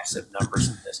getting massive numbers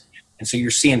of this. And so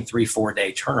you're seeing 3-4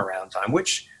 day turnaround time,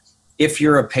 which if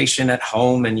you're a patient at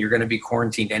home and you're going to be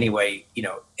quarantined anyway,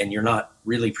 and you're not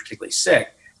really particularly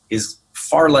sick, is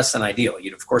far less than ideal.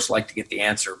 You'd of course like to get the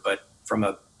answer, but from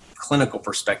a clinical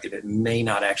perspective, it may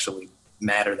not actually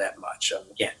matter that much.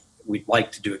 Again, we'd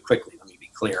like to do it quickly, let me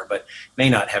be clear, but may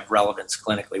not have relevance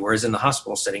clinically. Whereas in the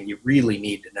hospital setting, you really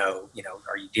need to know,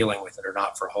 are you dealing with it or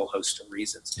not, for a whole host of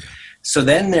reasons. So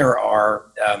then there are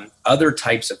other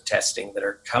types of testing that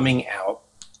are coming out,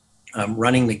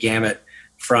 running the gamut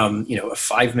from, a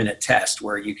 5-minute test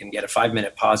where you can get a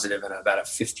 5-minute positive and about a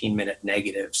 15-minute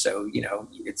negative. So,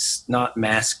 it's not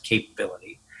mass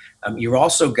capability. You've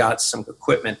also got some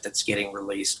equipment that's getting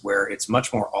released where it's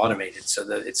much more automated, so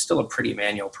that it's still a pretty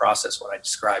manual process, what I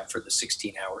described for the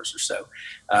 16 hours or so.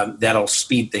 That'll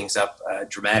speed things up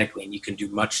dramatically, and you can do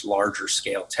much larger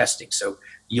scale testing. So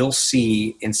you'll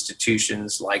see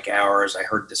institutions like ours, I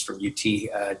heard this from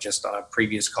UT just on a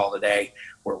previous call today,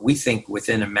 where we think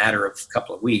within a matter of a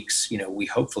couple of weeks, we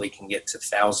hopefully can get to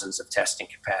thousands of testing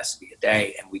capacity a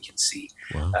day, and we can see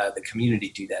the community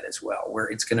do that as well. Where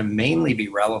it's going to mainly be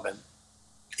relevant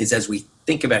is as we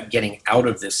think about getting out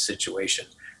of this situation,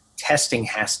 testing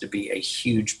has to be a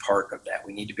huge part of that.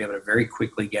 We need to be able to very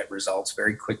quickly get results,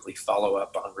 very quickly follow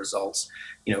up on results.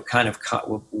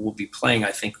 We'll be playing,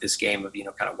 I think, this game of,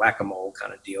 kind of whack-a-mole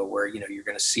kind of deal where, you're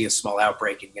going to see a small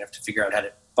outbreak and you have to figure out how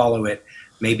to follow it,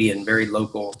 maybe in very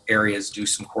local areas, do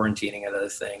some quarantining and other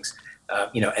things,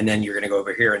 and then you're going to go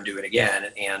over here and do it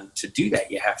again. And to do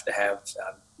that, you have to have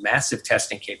massive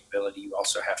testing capability. You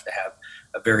also have to have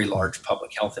a very large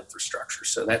public health infrastructure.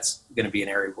 So that's going to be an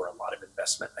area where a lot of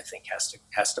investment, I think,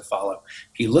 has to follow.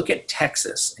 If you look at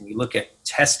Texas and you look at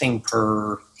testing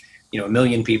per, 1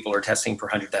 million people, or testing per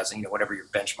 100,000, whatever your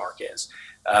benchmark is,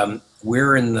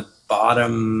 we're in the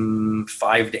bottom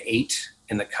 5 to 8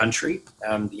 in the country.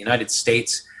 The United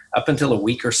States, up until a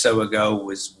week or so ago,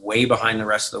 was way behind the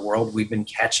rest of the world. We've been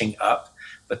catching up,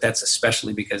 but that's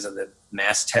especially because of the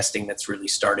mass testing that's really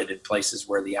started in places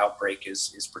where the outbreak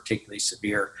is particularly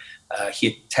severe.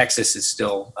 Texas is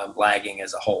still lagging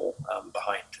as a whole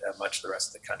behind much of the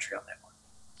rest of the country on that one.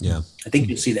 Yeah, I think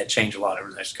you'll see that change a lot over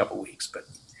the next couple of weeks, but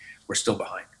we're still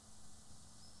behind.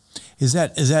 Is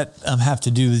that have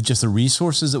to do with just the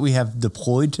resources that we have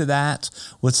deployed to that?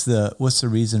 What's the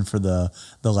reason for the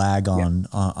lag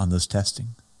on those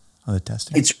testing? On the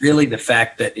testing? It's really the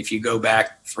fact that if you go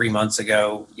back 3 months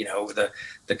ago,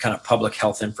 the kind of public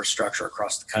health infrastructure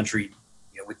across the country,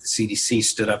 with the CDC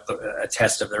stood up a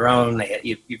test of their own. They had,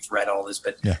 you've read all this,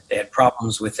 but they had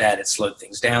problems with that. It slowed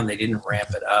things down. They didn't ramp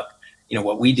it up.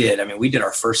 What we did, we did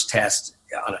our first test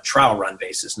on a trial run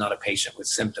basis, not a patient with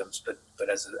symptoms, but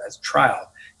as a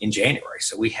trial, in January.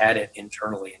 So we had it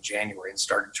internally in January and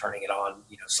started turning it on,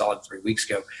 solid 3 weeks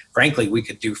ago. Frankly, we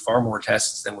could do far more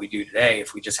tests than we do today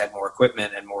if we just had more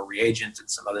equipment and more reagents and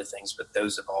some other things, but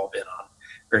those have all been on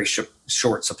very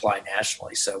short supply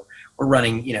nationally. So we're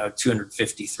running,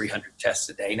 250, 300 tests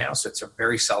a day now. So it's a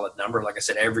very solid number. Like I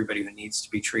said, everybody who needs to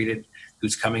be treated,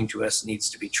 who's coming to us, needs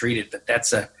to be treated, but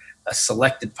that's a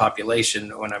selected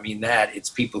population. When I mean that, it's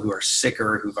people who are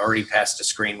sicker, who've already passed a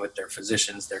screen with their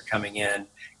physicians. They're coming in,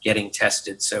 getting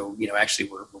tested. So, actually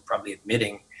we're probably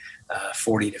admitting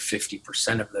 40 to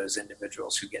 50% of those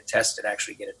individuals who get tested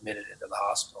actually get admitted into the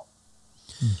hospital.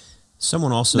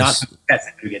 Someone also not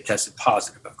who get tested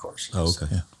positive, of course. Oh, okay.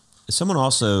 Yeah. Someone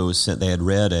also said they had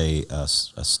read a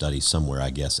study somewhere, I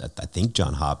guess, I think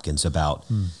Johns Hopkins, about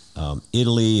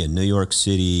Italy and New York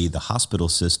City, the hospital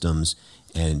systems,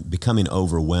 and becoming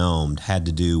overwhelmed had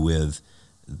to do with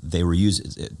they were using,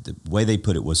 the way they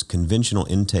put it was conventional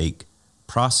intake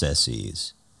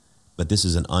processes, but this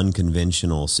is an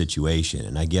unconventional situation.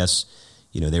 And I guess,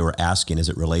 they were asking, as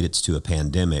it relates to a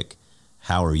pandemic,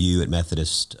 how are you at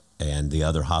Methodist and the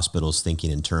other hospitals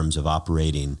thinking in terms of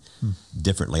operating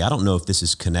differently? I don't know if this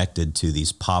is connected to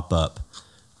these pop-up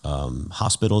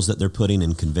hospitals that they're putting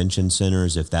in convention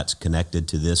centers, if that's connected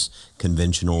to this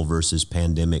conventional versus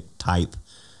pandemic type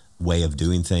way of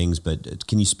doing things. But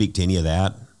can you speak to any of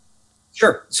that?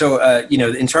 Sure. So,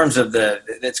 in terms of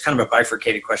it's kind of a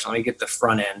bifurcated question. Let me get the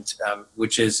front end,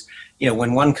 which is,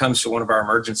 when one comes to one of our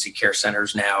emergency care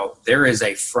centers now, there is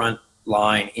a front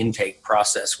line intake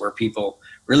process where people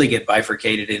really get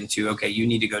bifurcated into, okay, you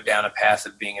need to go down a path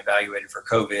of being evaluated for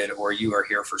COVID, or you are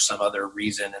here for some other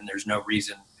reason, and there's no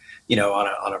reason,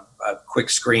 on a quick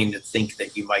screen to think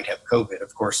that you might have COVID.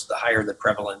 Of course, the higher the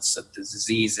prevalence of the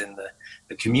disease in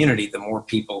the community, the more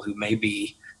people who may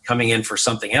be coming in for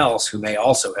something else who may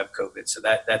also have COVID. So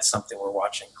that's something we're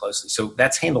watching closely. So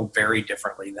that's handled very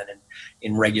differently than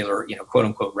in regular, quote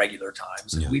unquote, regular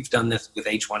times. Yeah. We've done this with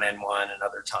H1N1 and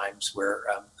other times where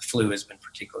the flu has been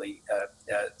particularly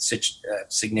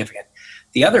significant.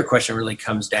 The other question really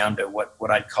comes down to what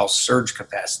I'd call surge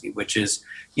capacity, which is,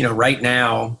 right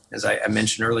now, as I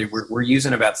mentioned earlier, we're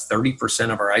using about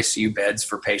 30% of our ICU beds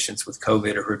for patients with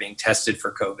COVID or who are being tested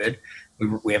for COVID.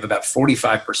 We have about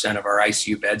 45% of our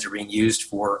ICU beds are being used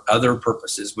for other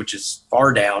purposes, which is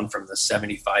far down from the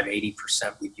 75, 80%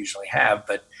 we usually have.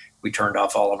 But we turned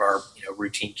off all of our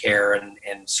routine care and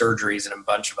surgeries and a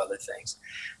bunch of other things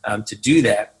to do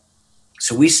that.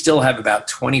 So we still have about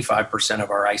 25%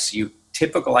 of our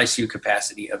typical ICU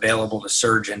capacity available to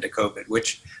surge into COVID,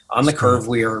 which on the curve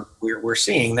we're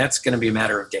seeing that's going to be a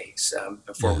matter of days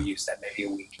before we use that, maybe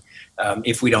a week,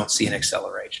 if we don't see an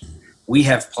acceleration. We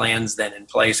have plans then in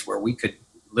place where we could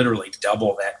literally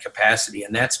double that capacity,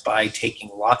 and that's by taking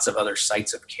lots of other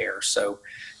sites of care. So,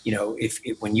 if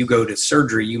when you go to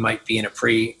surgery, you might be in a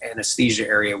pre-anesthesia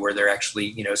area where they're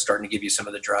actually, starting to give you some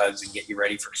of the drugs and get you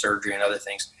ready for surgery and other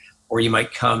things. Or you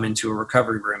might come into a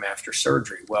recovery room after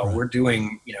surgery. Well, We're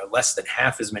doing, less than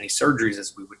half as many surgeries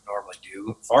as we would normally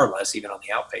do, far less even on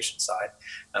the outpatient side,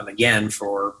 again,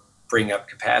 for bring up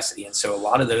capacity. And so a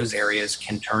lot of those areas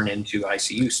can turn into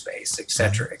ICU space, et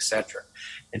cetera, et cetera.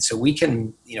 And so we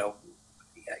can,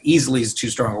 easily is too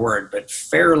strong a word, but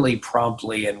fairly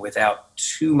promptly and without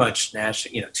too much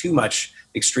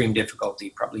extreme difficulty,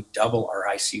 probably double our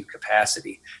ICU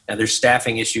capacity. Now there's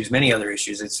staffing issues, many other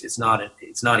issues. It's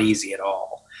not easy at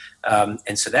all.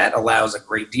 And so that allows a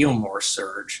great deal more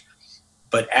surge.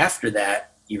 But after that,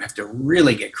 you have to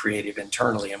really get creative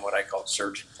internally in what I call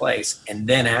surge in place. And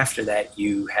then after that,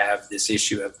 you have this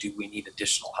issue of, do we need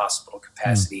additional hospital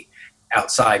capacity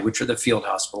outside, which are the field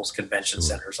hospitals, convention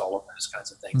centers, all of those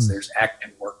kinds of things. There's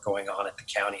active work going on at the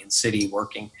county and city,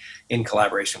 working in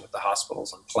collaboration with the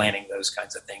hospitals and planning those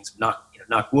kinds of things. Knock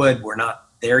wood, we're not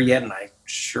there yet, and I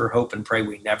sure hope and pray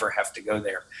we never have to go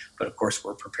there. But of course,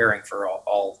 we're preparing for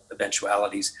all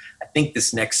eventualities. I think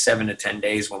this next 7 to 10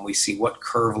 days, when we see what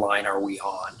curve line are we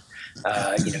on,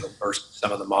 versus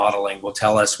some of the modeling will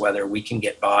tell us whether we can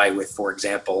get by with, for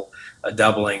example, a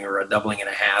doubling or a doubling and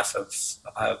a half of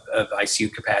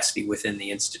ICU capacity within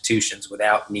the institutions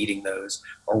without needing those,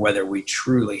 or whether we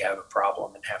truly have a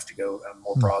problem and have to go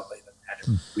more broadly than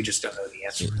that. We just don't know the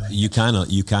answer to that. You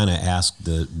kind of asked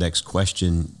the next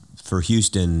question. For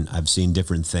Houston, I've seen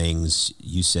different things.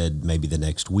 You said maybe the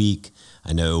next week.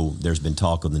 I know there's been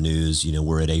talk on the news.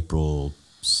 We're at April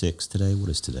 6th today. What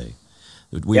is today?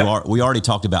 We already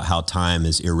talked about how time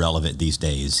is irrelevant these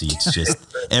days. It's just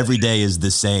every day is the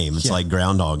same. It's like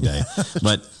Groundhog Day.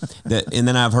 And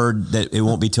then I've heard that it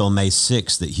won't be till May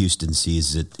 6th that Houston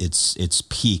sees its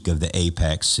peak of the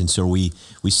apex. And so we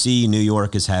see New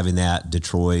York is having that.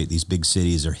 Detroit, these big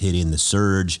cities are hitting the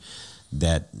surge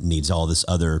that needs all this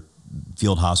other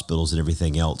field hospitals and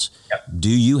everything else. Yep. Do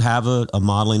you have a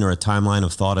modeling or a timeline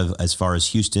of thought of as far as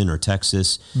Houston or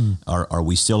Texas? Are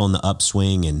we still on the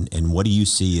upswing? And what do you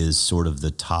see as sort of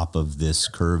the top of this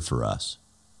curve for us?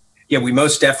 Yeah, we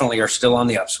most definitely are still on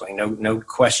the upswing. No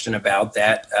question about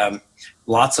that.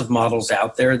 Lots of models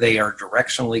out there. They are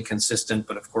directionally consistent,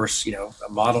 but of course, a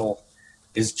model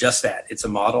is just that. It's a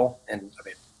model, and I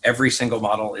mean, every single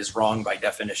model is wrong by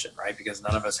definition, right? Because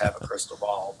none of us have a crystal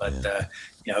ball. But,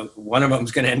 one of them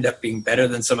is going to end up being better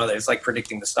than some other. It's like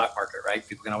predicting the stock market, right?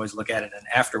 People can always look at it and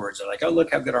afterwards they're like, oh,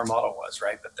 look how good our model was,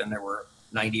 right? But then there were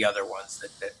 90 other ones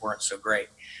that weren't so great.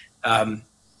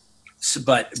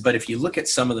 But if you look at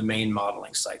some of the main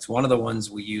modeling sites, one of the ones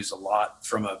we use a lot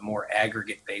from a more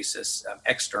aggregate basis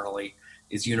externally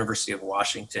is University of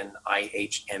Washington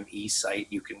IHME site.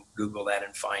 You can Google that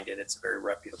and find it. It's a very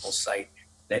reputable site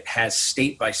that has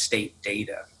state-by-state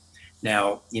data.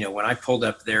 Now, when I pulled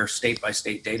up their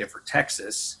state-by-state data for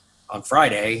Texas on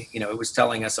Friday, it was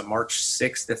telling us a March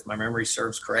 6th, if my memory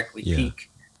serves correctly,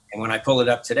 peak. And when I pull it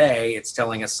up today, it's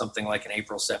telling us something like an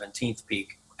April 17th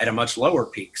peak at a much lower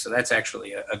peak. So that's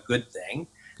actually a good thing.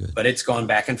 Good. But it's gone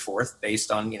back and forth based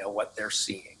on, what they're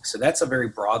seeing. So that's a very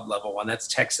broad level one. That's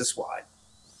Texas-wide.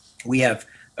 We have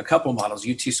a couple models.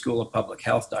 UT School of Public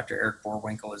Health, Dr. Eric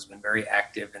Boerwinkle has been very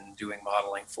active in doing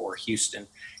modeling for Houston.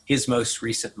 His most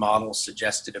recent model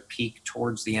suggested a peak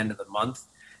towards the end of the month.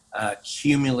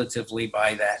 Cumulatively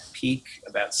by that peak,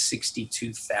 about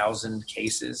 62,000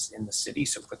 cases in the city.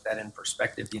 So put that in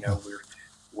perspective, we're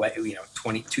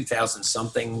 22,000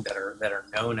 something that are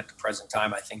known at the present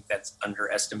time. I think that's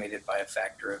underestimated by a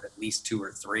factor of at least 2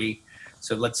 or 3.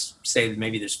 So let's say that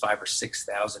maybe there's 5,000 or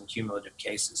 6,000 cumulative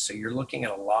cases. So you're looking at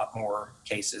a lot more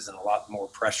cases and a lot more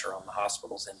pressure on the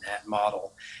hospitals in that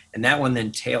model. And that one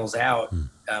then tails out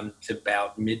to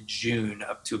about mid-June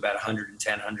up to about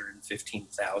 110,000,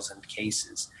 115,000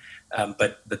 cases.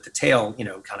 But the tail,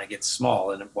 kind of gets small.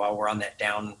 And while we're on that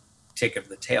down tick of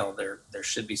the tail, there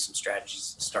should be some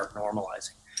strategies to start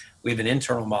normalizing. We have an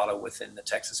internal model within the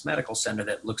Texas Medical Center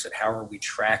that looks at how are we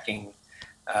tracking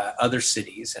other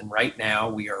cities. And right now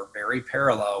we are very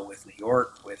parallel with New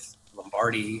York, with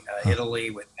Lombardy, Italy,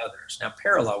 with others. Now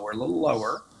parallel, we're a little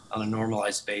lower on a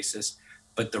normalized basis,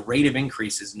 but the rate of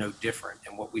increase is no different.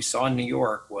 And what we saw in New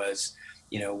York was,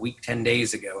 a week, 10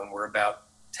 days ago, and we're about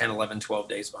 10, 11, 12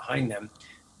 days behind them,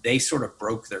 they sort of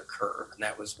broke their curve. And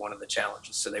that was one of the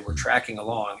challenges. So they were tracking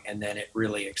along and then it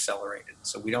really accelerated.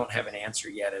 So we don't have an answer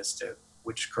yet as to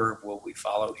which curve will we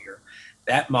follow here.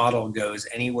 That model goes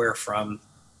anywhere from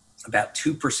about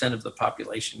 2% of the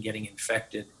population getting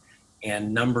infected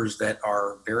and numbers that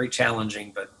are very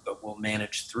challenging, but we'll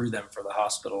manage through them for the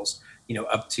hospitals,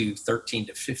 up to 13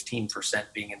 to 15%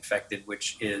 being infected,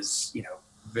 which is,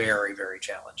 very, very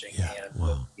challenging.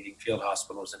 And needing field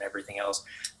hospitals and everything else.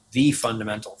 The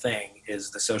fundamental thing is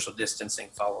the social distancing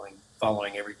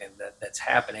following everything that's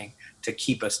happening to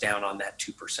keep us down on that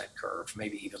 2% curve,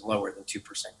 maybe even lower than 2%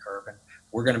 curve. And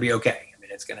we're going to be okay. I mean,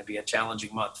 it's going to be a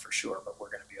challenging month for sure, but we're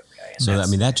going to be okay. And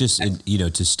so, that just,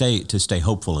 to stay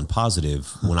hopeful and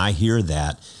positive, when I hear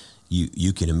that,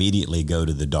 you can immediately go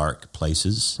to the dark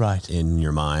places in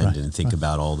your mind and think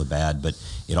about all the bad. But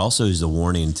it also is a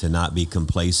warning to not be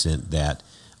complacent that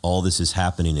all this is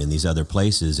happening in these other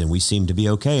places, and we seem to be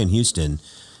okay in Houston.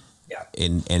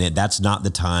 Yeah. That's not the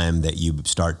time that you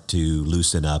start to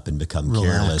loosen up and become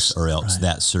careless, or else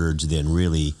that surge then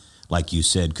really, like you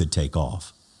said, could take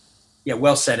off. Yeah,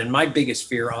 well said. And my biggest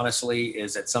fear, honestly,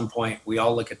 is at some point we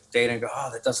all look at the data and go, oh,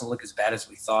 that doesn't look as bad as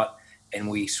we thought. And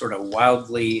we sort of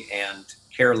wildly and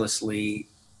carelessly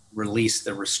release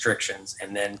the restrictions.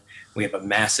 And then we have a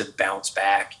massive bounce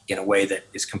back in a way that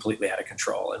is completely out of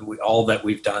control. And all that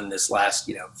we've done this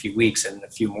last, few weeks and a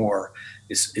few more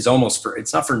is almost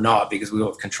it's not for naught, because we will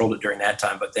have controlled it during that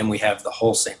time, but then we have the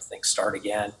whole same thing start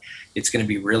again. It's going to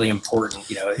be really important.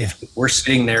 If we're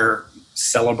sitting there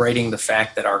celebrating the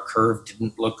fact that our curve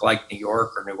didn't look like New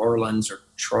York or New Orleans or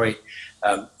Detroit,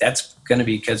 that's going to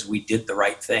be because we did the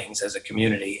right things as a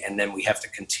community, and then we have to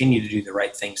continue to do the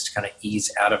right things to kind of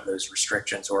ease out of those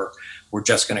restrictions, or we're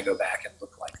just going to go back and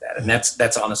look like that. And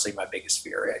that's honestly my biggest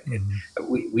fear.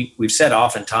 We've said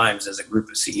oftentimes as a group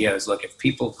of CEOs, look, if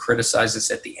people criticize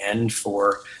us at the end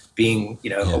for being,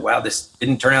 oh, wow, this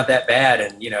didn't turn out that bad,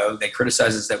 and they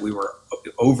criticize us that we were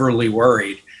overly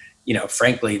worried,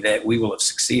 frankly, that we will have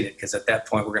succeeded, because at that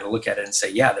point we're going to look at it and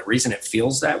say, yeah, the reason it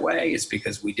feels that way is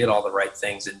because we did all the right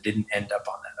things and didn't end up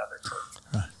on that other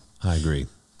curve. I agree.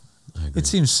 It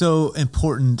seems so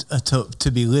important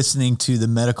to be listening to the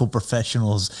medical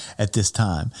professionals at this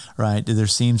time, right? There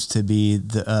seems to be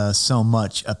so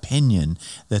much opinion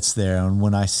that's there, and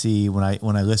when I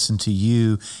listen to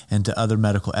you and to other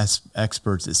medical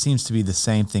experts, it seems to be the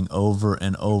same thing over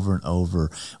and over and over,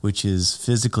 which is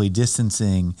physically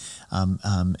distancing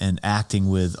and acting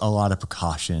with a lot of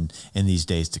precaution in these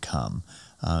days to come.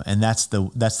 And that's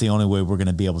the only way we're going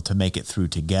to be able to make it through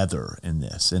together in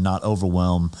this, and not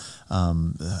overwhelm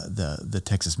the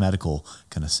Texas Medical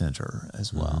kind of Center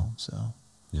as well. So,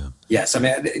 yeah. Yes, I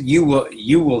mean, you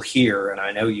will hear, and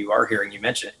I know you are hearing. You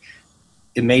mentioned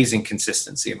it, amazing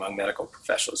consistency among medical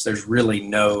professionals. There's really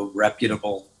no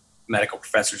reputable medical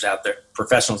professionals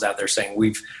out there saying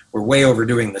we're way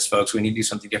overdoing this, folks. We need to do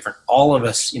something different. All of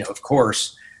us, of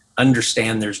course,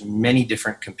 understand there's many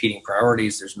different competing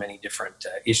priorities. There's many different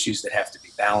issues that have to be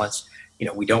balanced.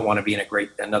 We don't want to be in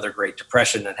another Great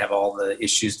Depression and have all the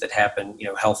issues that happen,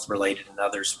 health related and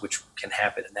others, which can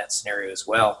happen in that scenario as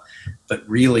well. But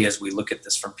really, as we look at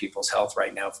this from people's health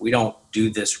right now, if we don't do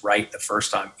this right the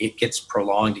first time, it gets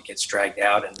prolonged, it gets dragged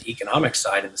out, and the economic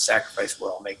side and the sacrifice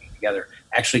we're all making together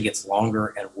actually gets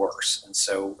longer and worse. And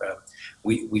so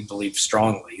we believe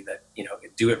strongly that,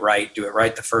 do it right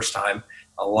the first time.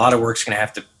 A lot of work's going to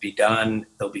have to be done.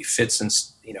 There'll be fits and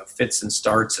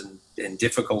starts and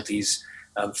difficulties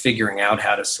figuring out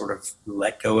how to sort of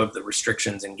let go of the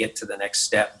restrictions and get to the next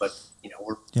step. But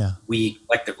we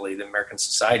collectively, the American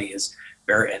society is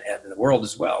very, and the world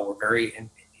as well, we're very.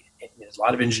 There's a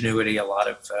lot of ingenuity, a lot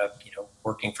of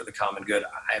working for the common good.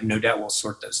 I have no doubt we'll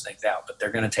sort those things out, but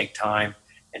they're going to take time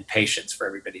and patience for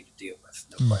everybody to deal with.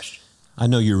 No question. I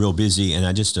know you're real busy, and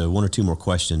I just one or two more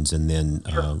questions, and then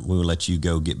we will let you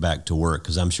go get back to work,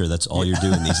 because I'm sure that's all you're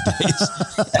doing these days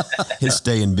is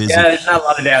staying busy. Yeah, there's not a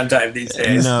lot of downtime these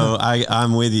days. No,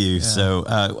 I'm with you. Yeah.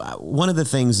 So one of the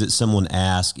things that someone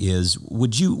asked is,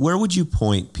 where would you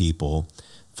point people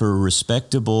for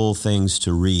respectable things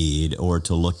to read or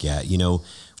to look at?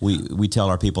 We tell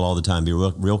our people all the time, be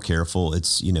real careful.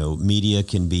 It's, media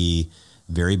can be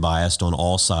very biased on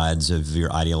all sides of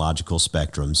your ideological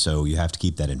spectrum, so you have to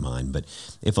keep that in mind. But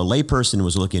if a layperson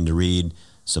was looking to read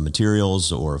some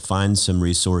materials or find some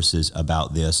resources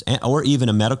about this, or even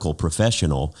a medical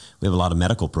professional, we have a lot of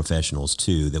medical professionals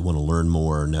too that want to learn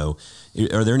more or know,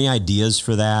 are there any ideas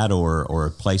for that or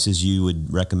places you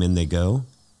would recommend they go?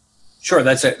 Sure,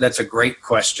 that's a great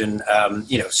question.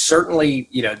 Certainly,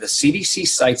 the CDC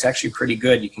site's actually pretty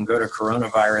good. You can go to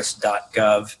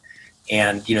coronavirus.gov.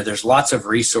 And, there's lots of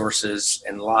resources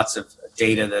and lots of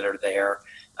data that are there.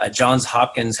 Johns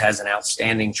Hopkins has an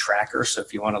outstanding tracker. So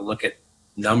if you want to look at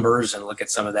numbers and look at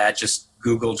some of that, just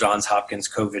Google Johns Hopkins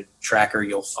COVID tracker.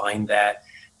 You'll find that.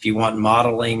 If you want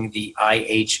modeling, the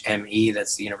IHME,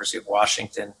 that's the University of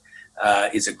Washington,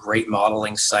 is a great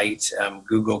modeling site.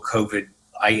 Google COVID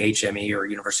IHME or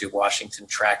University of Washington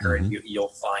tracker, and you'll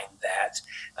find that.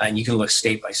 And you can look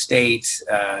state by state.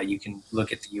 You can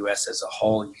look at the U.S. as a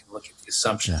whole. You can look at the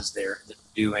assumptions they're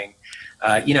doing.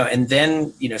 And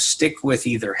then, stick with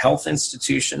either health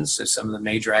institutions, so some of the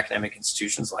major academic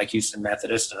institutions like Houston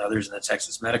Methodist and others in the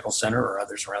Texas Medical Center or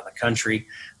others around the country.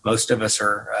 Most of us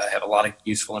have a lot of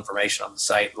useful information on the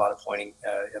site, a lot of pointing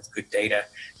of good data,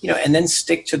 and then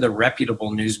stick to the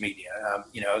reputable news media.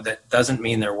 That doesn't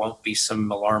mean there won't be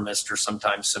some alarmist or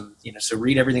sometimes some, so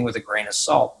read everything with a grain of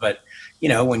salt. But,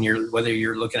 whether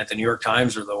you're looking at the New York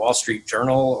Times or the Wall Street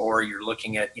Journal, or you're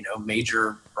looking at,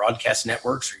 major broadcast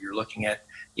networks, or you're looking at,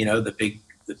 the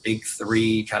big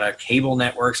three kind of cable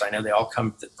networks. I know they all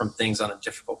come from things on a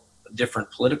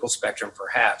different political spectrum,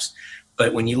 perhaps.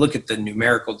 But when you look at the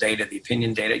numerical data, the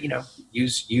opinion data,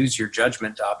 use your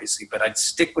judgment, obviously. But I'd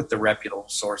stick with the reputable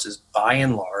sources by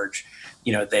and large.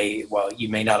 I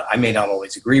may not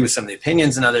always agree with some of the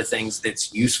opinions and other things.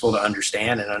 That's useful to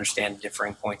understand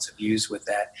differing points of views with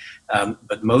that.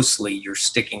 But mostly you're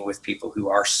sticking with people who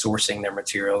are sourcing their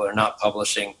material. They're not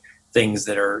publishing things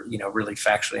that are, really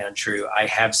factually untrue. I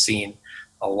have seen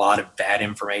a lot of bad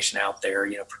information out there,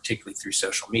 particularly through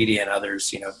social media and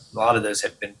others. A lot of those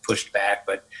have been pushed back,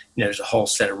 but there's a whole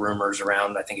set of rumors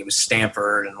around. I think it was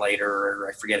Stanford, and later, or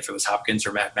I forget if it was Hopkins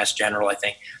or Mass General. I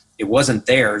think it wasn't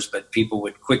theirs, but people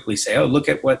would quickly say, "Oh, look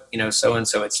at what so and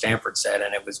so at Stanford said,"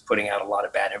 and it was putting out a lot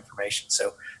of bad information.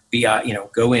 So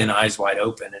go in eyes wide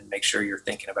open and make sure you're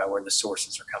thinking about where the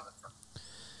sources are coming from.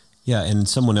 Yeah, and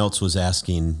someone else was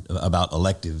asking about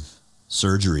elective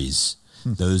surgeries.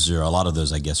 A lot of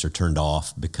those, I guess, are turned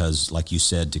off because, like you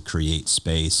said, to create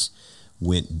space.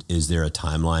 is there a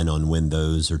timeline on when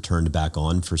those are turned back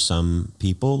on for some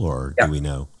people, or do we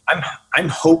know? I'm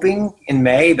hoping in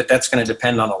May, but that's going to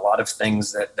depend on a lot of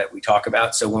things that we talk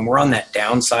about. So when we're on that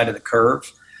downside of the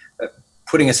curve,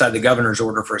 putting aside the governor's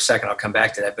order for a second, I'll come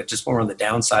back to that, but just when we're on the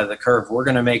downside of the curve, we're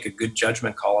going to make a good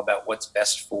judgment call about what's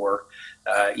best for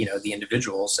the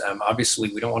individuals. Obviously,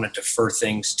 we don't want to defer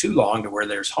things too long to where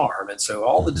there's harm. And so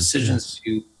all the decisions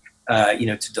to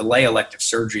delay elective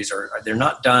surgeries they're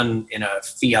not done in a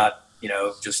fiat,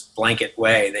 just blanket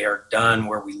way. They are done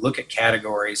where we look at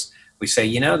categories. We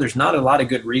say, there's not a lot of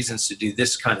good reasons to do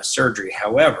this kind of surgery.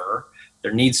 However,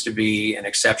 there needs to be an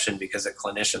exception because a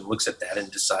clinician looks at that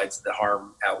and decides the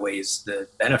harm outweighs the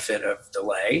benefit of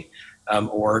delay,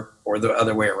 or the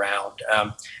other way around.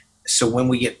 So when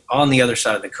we get on the other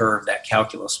side of the curve, that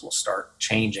calculus will start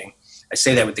changing. I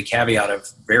say that with the caveat of,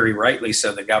 very rightly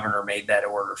so, the governor made that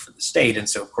order for the state. And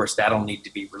so, of course, that'll need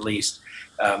to be released.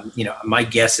 My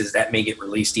guess is that may get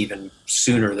released even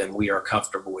sooner than we are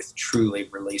comfortable with truly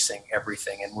releasing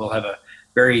everything. And we'll have a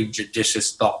very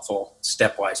judicious, thoughtful,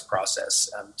 stepwise process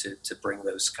to bring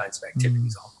those kinds of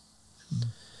activities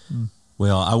on.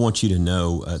 Well, I want you to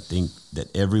know, I think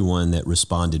that everyone that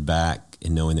responded back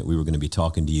and knowing that we were going to be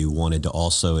talking to you wanted to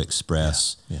also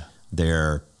express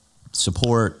their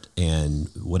support and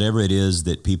whatever it is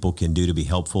that people can do to be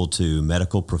helpful to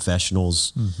medical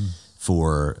professionals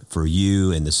for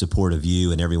you and the support of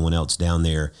you and everyone else down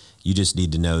there. You just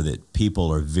need to know that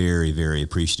people are very, very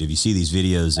appreciative. You see these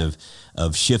videos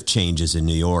of shift changes in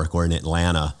New York or in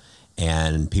Atlanta,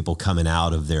 and people coming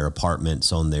out of their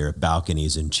apartments on their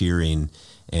balconies and cheering.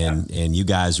 And you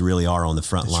guys really are on the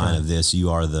front line of this. You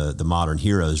are the modern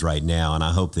heroes right now. And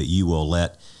I hope that you will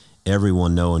let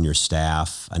everyone know on your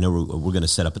staff. I know we're going to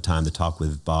set up a time to talk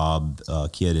with Bob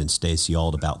Kidd and Stacy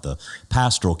Auld about the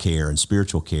pastoral care and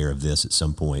spiritual care of this at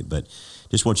some point. But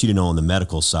just want you to know on the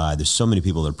medical side, there's so many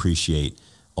people that appreciate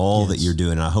all that you're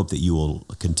doing. And I hope that you will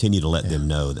continue to let them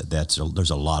know that there's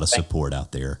a lot of support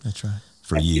out there. That's right.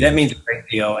 For you. That means a great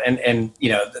deal. And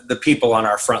the people on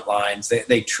our front lines,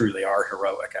 they truly are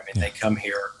heroic. I mean, they come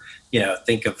here,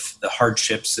 think of the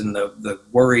hardships and the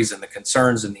worries and the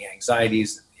concerns and the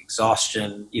anxieties and the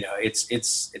exhaustion.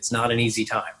 It's not an easy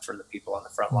time for the people on the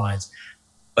front lines.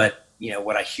 But,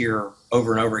 what I hear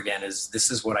over and over again is,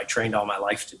 this is what I trained all my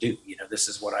life to do. This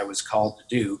is what I was called to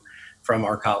do from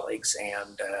our colleagues.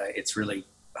 And it's really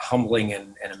humbling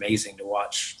and amazing to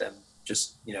watch them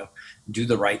just, do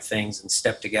the right things and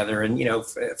step together. And,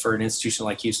 for an institution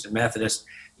like Houston Methodist,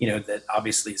 that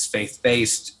obviously is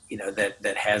faith-based,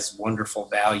 that has wonderful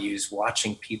values,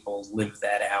 watching people live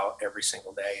that out every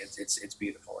single day. It's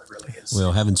beautiful. It really is.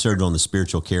 Well, having served on the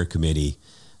spiritual care committee,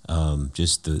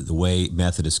 just the way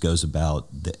Methodist goes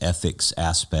about the ethics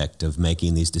aspect of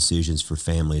making these decisions for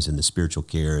families and the spiritual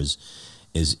care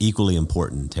is equally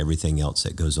important to everything else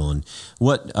that goes on.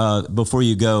 What, before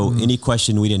you go, any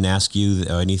question we didn't ask you,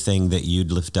 or anything that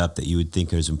you'd lift up that you would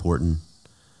think is important?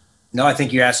 No, I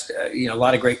think you asked, a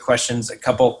lot of great questions. A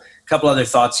couple other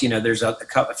thoughts. There's a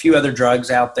few other drugs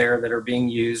out there that are being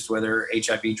used, whether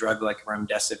HIV drug like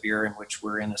remdesivir, in which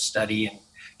we're in a study and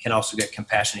can also get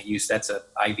compassionate use. That's a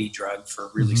IV drug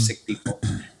for really sick people.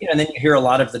 And then you hear a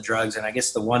lot of the drugs. And I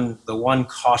guess the one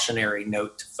cautionary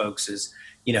note to folks is,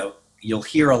 you'll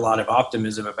hear a lot of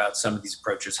optimism about some of these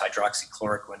approaches,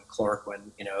 hydroxychloroquine, chloroquine,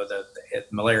 the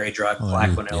malaria drug,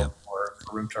 Plaquenil, or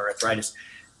rheumatoid arthritis.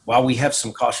 While we have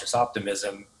some cautious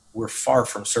optimism, we're far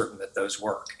from certain that those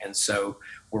work. And so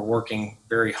we're working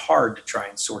very hard to try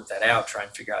and sort that out, try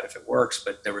and figure out if it works.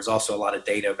 But there was also a lot of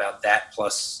data about that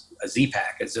plus a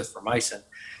Z-Pak, azithromycin.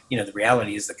 The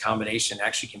reality is the combination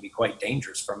actually can be quite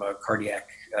dangerous from a cardiac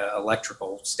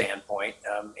electrical standpoint,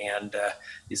 and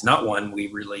is not one we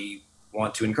really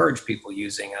want to encourage people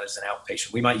using as an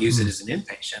outpatient. We might use it as an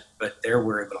inpatient, but there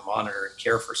we're able to monitor and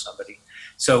care for somebody.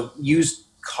 So use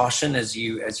caution as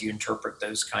you interpret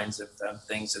those kinds of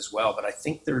things as well. But I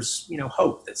think there's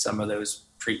hope that some of those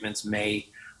treatments may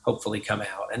hopefully come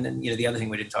out. And then the other thing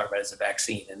we didn't talk about is the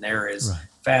vaccine, and there is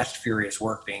fast, furious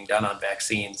work being done on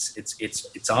vaccines.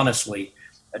 It's honestly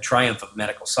a triumph of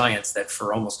medical science that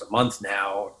for almost a month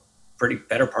now, pretty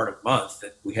better part of a month,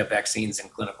 that we have vaccines in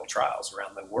clinical trials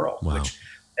around the world. Which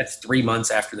that's 3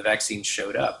 months after the vaccine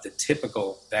showed up. The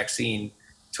typical vaccine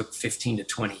took 15 to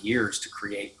 20 years to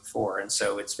create before. And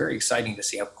so it's very exciting to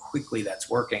see how quickly that's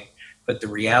working. But the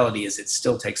reality is it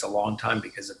still takes a long time,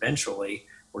 because eventually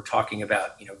we're talking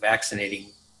about,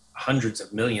 vaccinating hundreds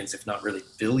of millions, if not really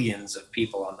billions of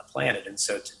people on the planet. And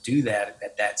so to do that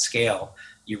at that scale,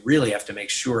 you really have to make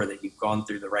sure that you've gone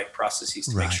through the right processes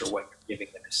to make sure what you're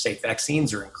giving them is safe.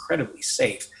 Vaccines are incredibly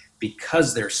safe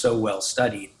because they're so well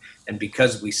studied. and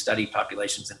because we study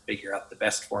populations and figure out the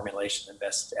best formulation and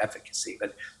best efficacy.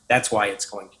 But that's why it's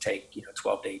going to take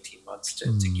 12 to 18 months to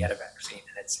get a vaccine,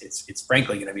 and it's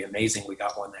frankly going to be amazing we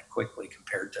got one that quickly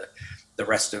compared to the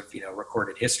rest of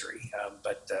recorded history.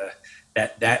 But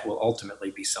that will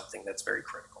ultimately be something that's very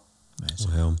critical.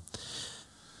 Well,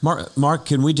 Mark,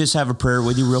 can we just have a prayer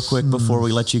with you real quick before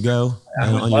we let you go?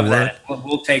 I would love that.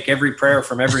 We'll take every prayer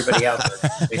from everybody out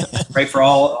there. Pray for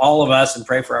all of us and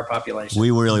pray for our population. We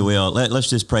really will.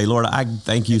 Let's just pray. Lord, I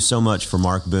thank you so much for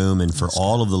Mark Boom and for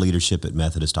all of the leadership at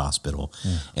Methodist Hospital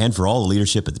and for all the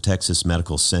leadership at the Texas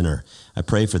Medical Center. I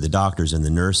pray for the doctors and the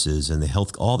nurses and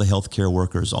all the healthcare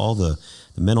workers, all the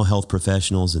mental health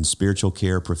professionals and spiritual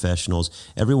care professionals,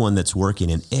 everyone that's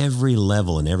working in every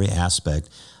level and every aspect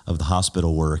of the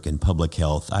hospital work and public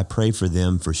health. I pray for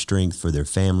them, for strength, for their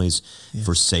families,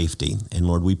 for safety. And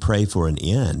Lord, we pray for an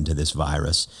end to this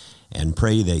virus and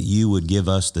pray that you would give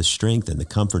us the strength and the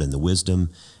comfort and the wisdom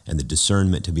and the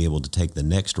discernment to be able to take the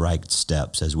next right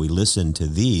steps as we listen to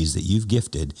these that you've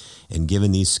gifted and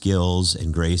given these skills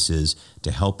and graces to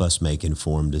help us make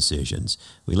informed decisions.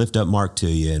 We lift up Mark to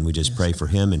you, and we just pray for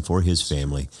him and for his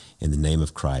family in the name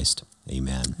of Christ.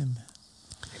 Amen.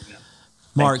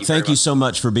 Mark, thank you so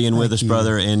much for being with us,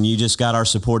 brother. And you just got our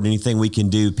support. Anything we can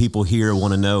do, people here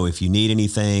want to know if you need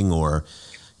anything, or,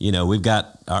 we've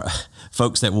got our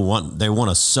folks that want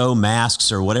to sew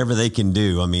masks or whatever they can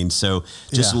do. I mean, so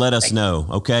just let us know.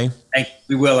 Okay.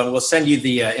 We will. And we'll send you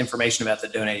the information about the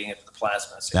donating of the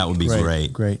plasma. So that would be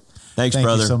great. Great. Thanks, thank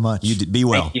brother. You so much. You be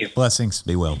well. Thank you. Blessings.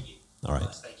 Be well. All right.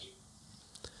 Thank you.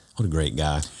 What a great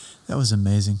guy. That was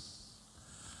amazing.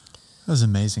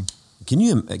 Can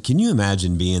you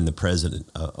imagine being the president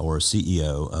or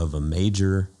CEO of a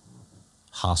major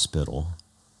hospital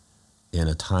in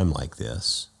a time like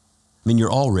this? I mean,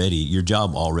 your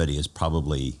job already is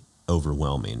probably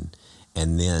overwhelming,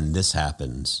 and then this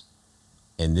happens,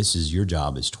 and your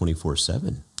job is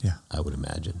 24/7. Yeah, I would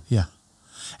imagine. Yeah,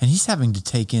 and he's having to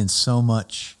take in so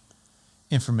much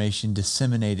information,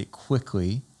 disseminate it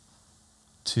quickly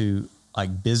to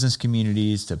business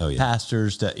communities, to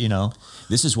pastors, to,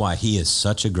 This is why he is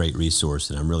such a great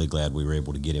resource, and I'm really glad we were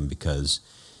able to get him, because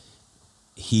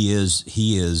he is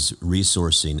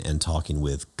resourcing and talking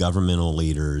with governmental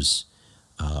leaders,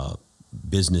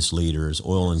 business leaders,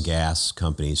 oil and gas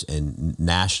companies, and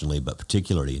nationally, but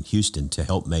particularly in Houston, to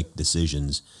help make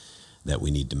decisions that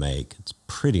we need to make. It's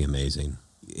pretty amazing.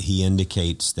 He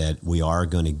indicates that we are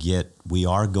going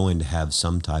to have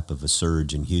some type of a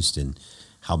surge in Houston.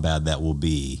 How bad that will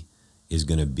be is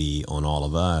going to be on all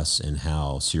of us, and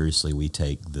how seriously we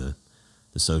take the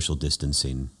social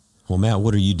distancing. Well, Matt,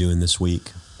 what are you doing this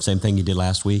week? Same thing you did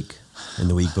last week and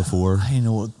the week before? I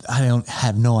don't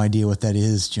have no idea what that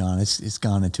is, John. It's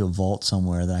gone into a vault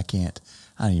somewhere that I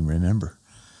don't even remember.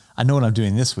 I know what I'm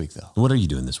doing this week, though. What are you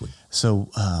doing this week? So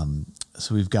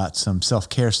we've got some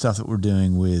self-care stuff that we're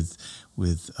doing with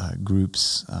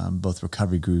groups, both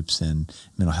recovery groups and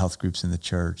mental health groups in the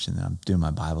church. And then I'm doing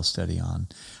my Bible study on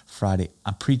Friday.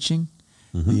 I'm preaching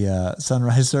the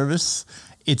sunrise service.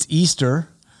 It's Easter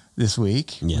this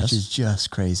week, which is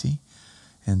just crazy.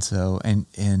 And so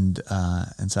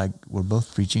we're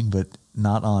both preaching, but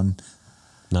not on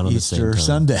Easter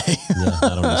Sunday. Yeah,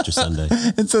 not on Easter Sunday.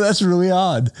 And so that's really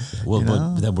odd. Well,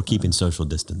 but we're keeping social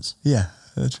distance. Yeah,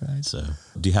 that's right. So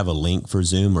do you have a link for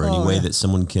Zoom or any way that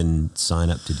someone can sign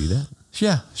up to do that?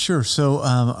 Yeah, sure. So,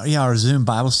 our Zoom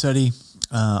Bible study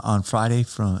on Friday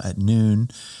at noon.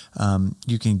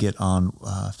 You can get on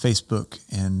Facebook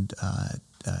and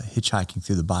Hitchhiking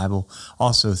Through the Bible.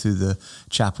 Also through the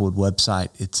Chapelwood website.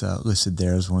 It's listed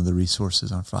there as one of the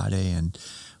resources on Friday. And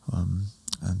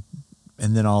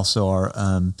then also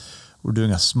we're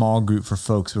doing a small group for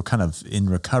folks. We're kind of in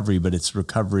recovery, but it's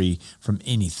recovery from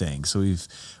anything. So we've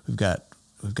got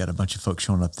a bunch of folks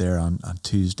showing up there on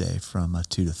Tuesday from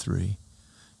 2 to 3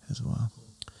 as well.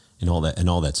 And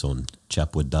all that's on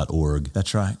chapwood.org.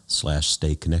 That's right.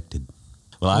 /stay connected.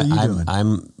 Well, What are you doing?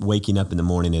 I'm waking up in the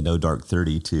morning at dark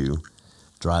 30 to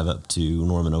drive up to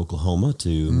Norman, Oklahoma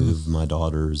to move my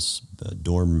daughter's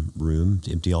dorm room,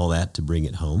 to empty all that, to bring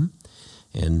it home.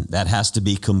 And that has to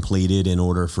be completed in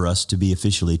order for us to be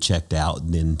officially checked out,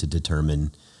 and then to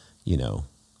determine,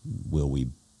 will we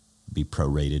be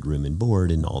prorated room and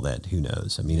board and all that? Who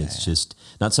knows? I mean, It's just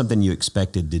not something you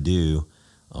expected to do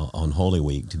on Holy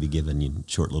Week, to be given a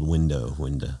short little window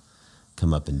when to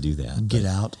come up and do that. Get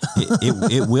out.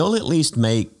 it will at least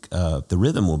make the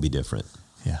rhythm will be different.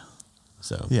 Yeah.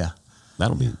 So yeah,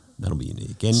 that'll be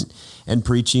unique. And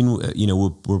preaching,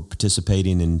 we're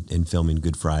participating in filming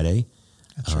Good Friday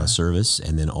service,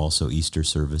 and then also Easter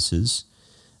services.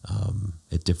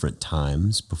 at different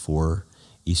times before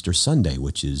Easter Sunday,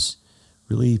 which is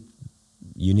really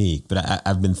unique. But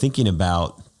I've been thinking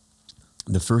about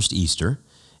the first Easter,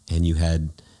 and you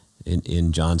had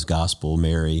in John's Gospel,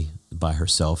 Mary by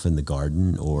herself in the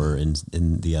garden, or in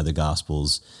the other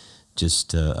Gospels,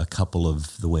 just a couple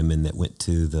of the women that went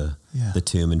to the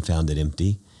tomb and found it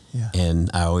empty. Yeah. And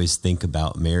I always think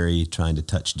about Mary trying to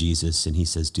touch Jesus, and he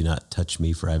says, "Do not touch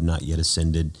me, for I have not yet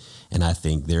ascended." And I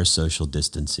think there's social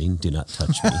distancing. Do not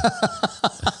touch me.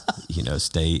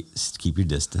 Keep your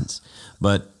distance.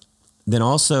 But then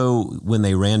also when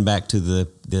they ran back to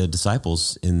the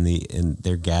disciples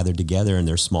they're gathered together in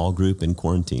their small group in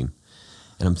quarantine.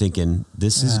 And I'm thinking,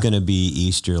 this is going to be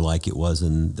Easter like it was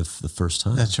in the first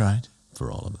time. That's right.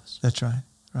 For all of us. That's right.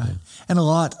 Right. Yeah. And a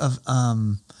lot of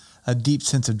a deep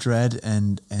sense of dread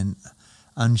and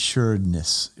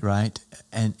unsureness, right?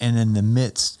 And in the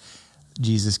midst,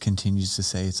 Jesus continues to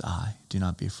say, "It's I. Do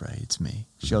not be afraid. It's me."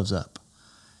 Shows up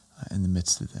in the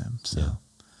midst of them. So,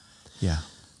 yeah.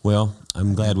 Well,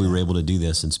 I'm glad we were able to do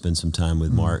this and spend some time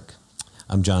with Mark.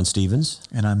 I'm John Stevens.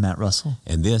 And I'm Matt Russell.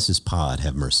 And this is Pod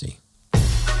Have Mercy.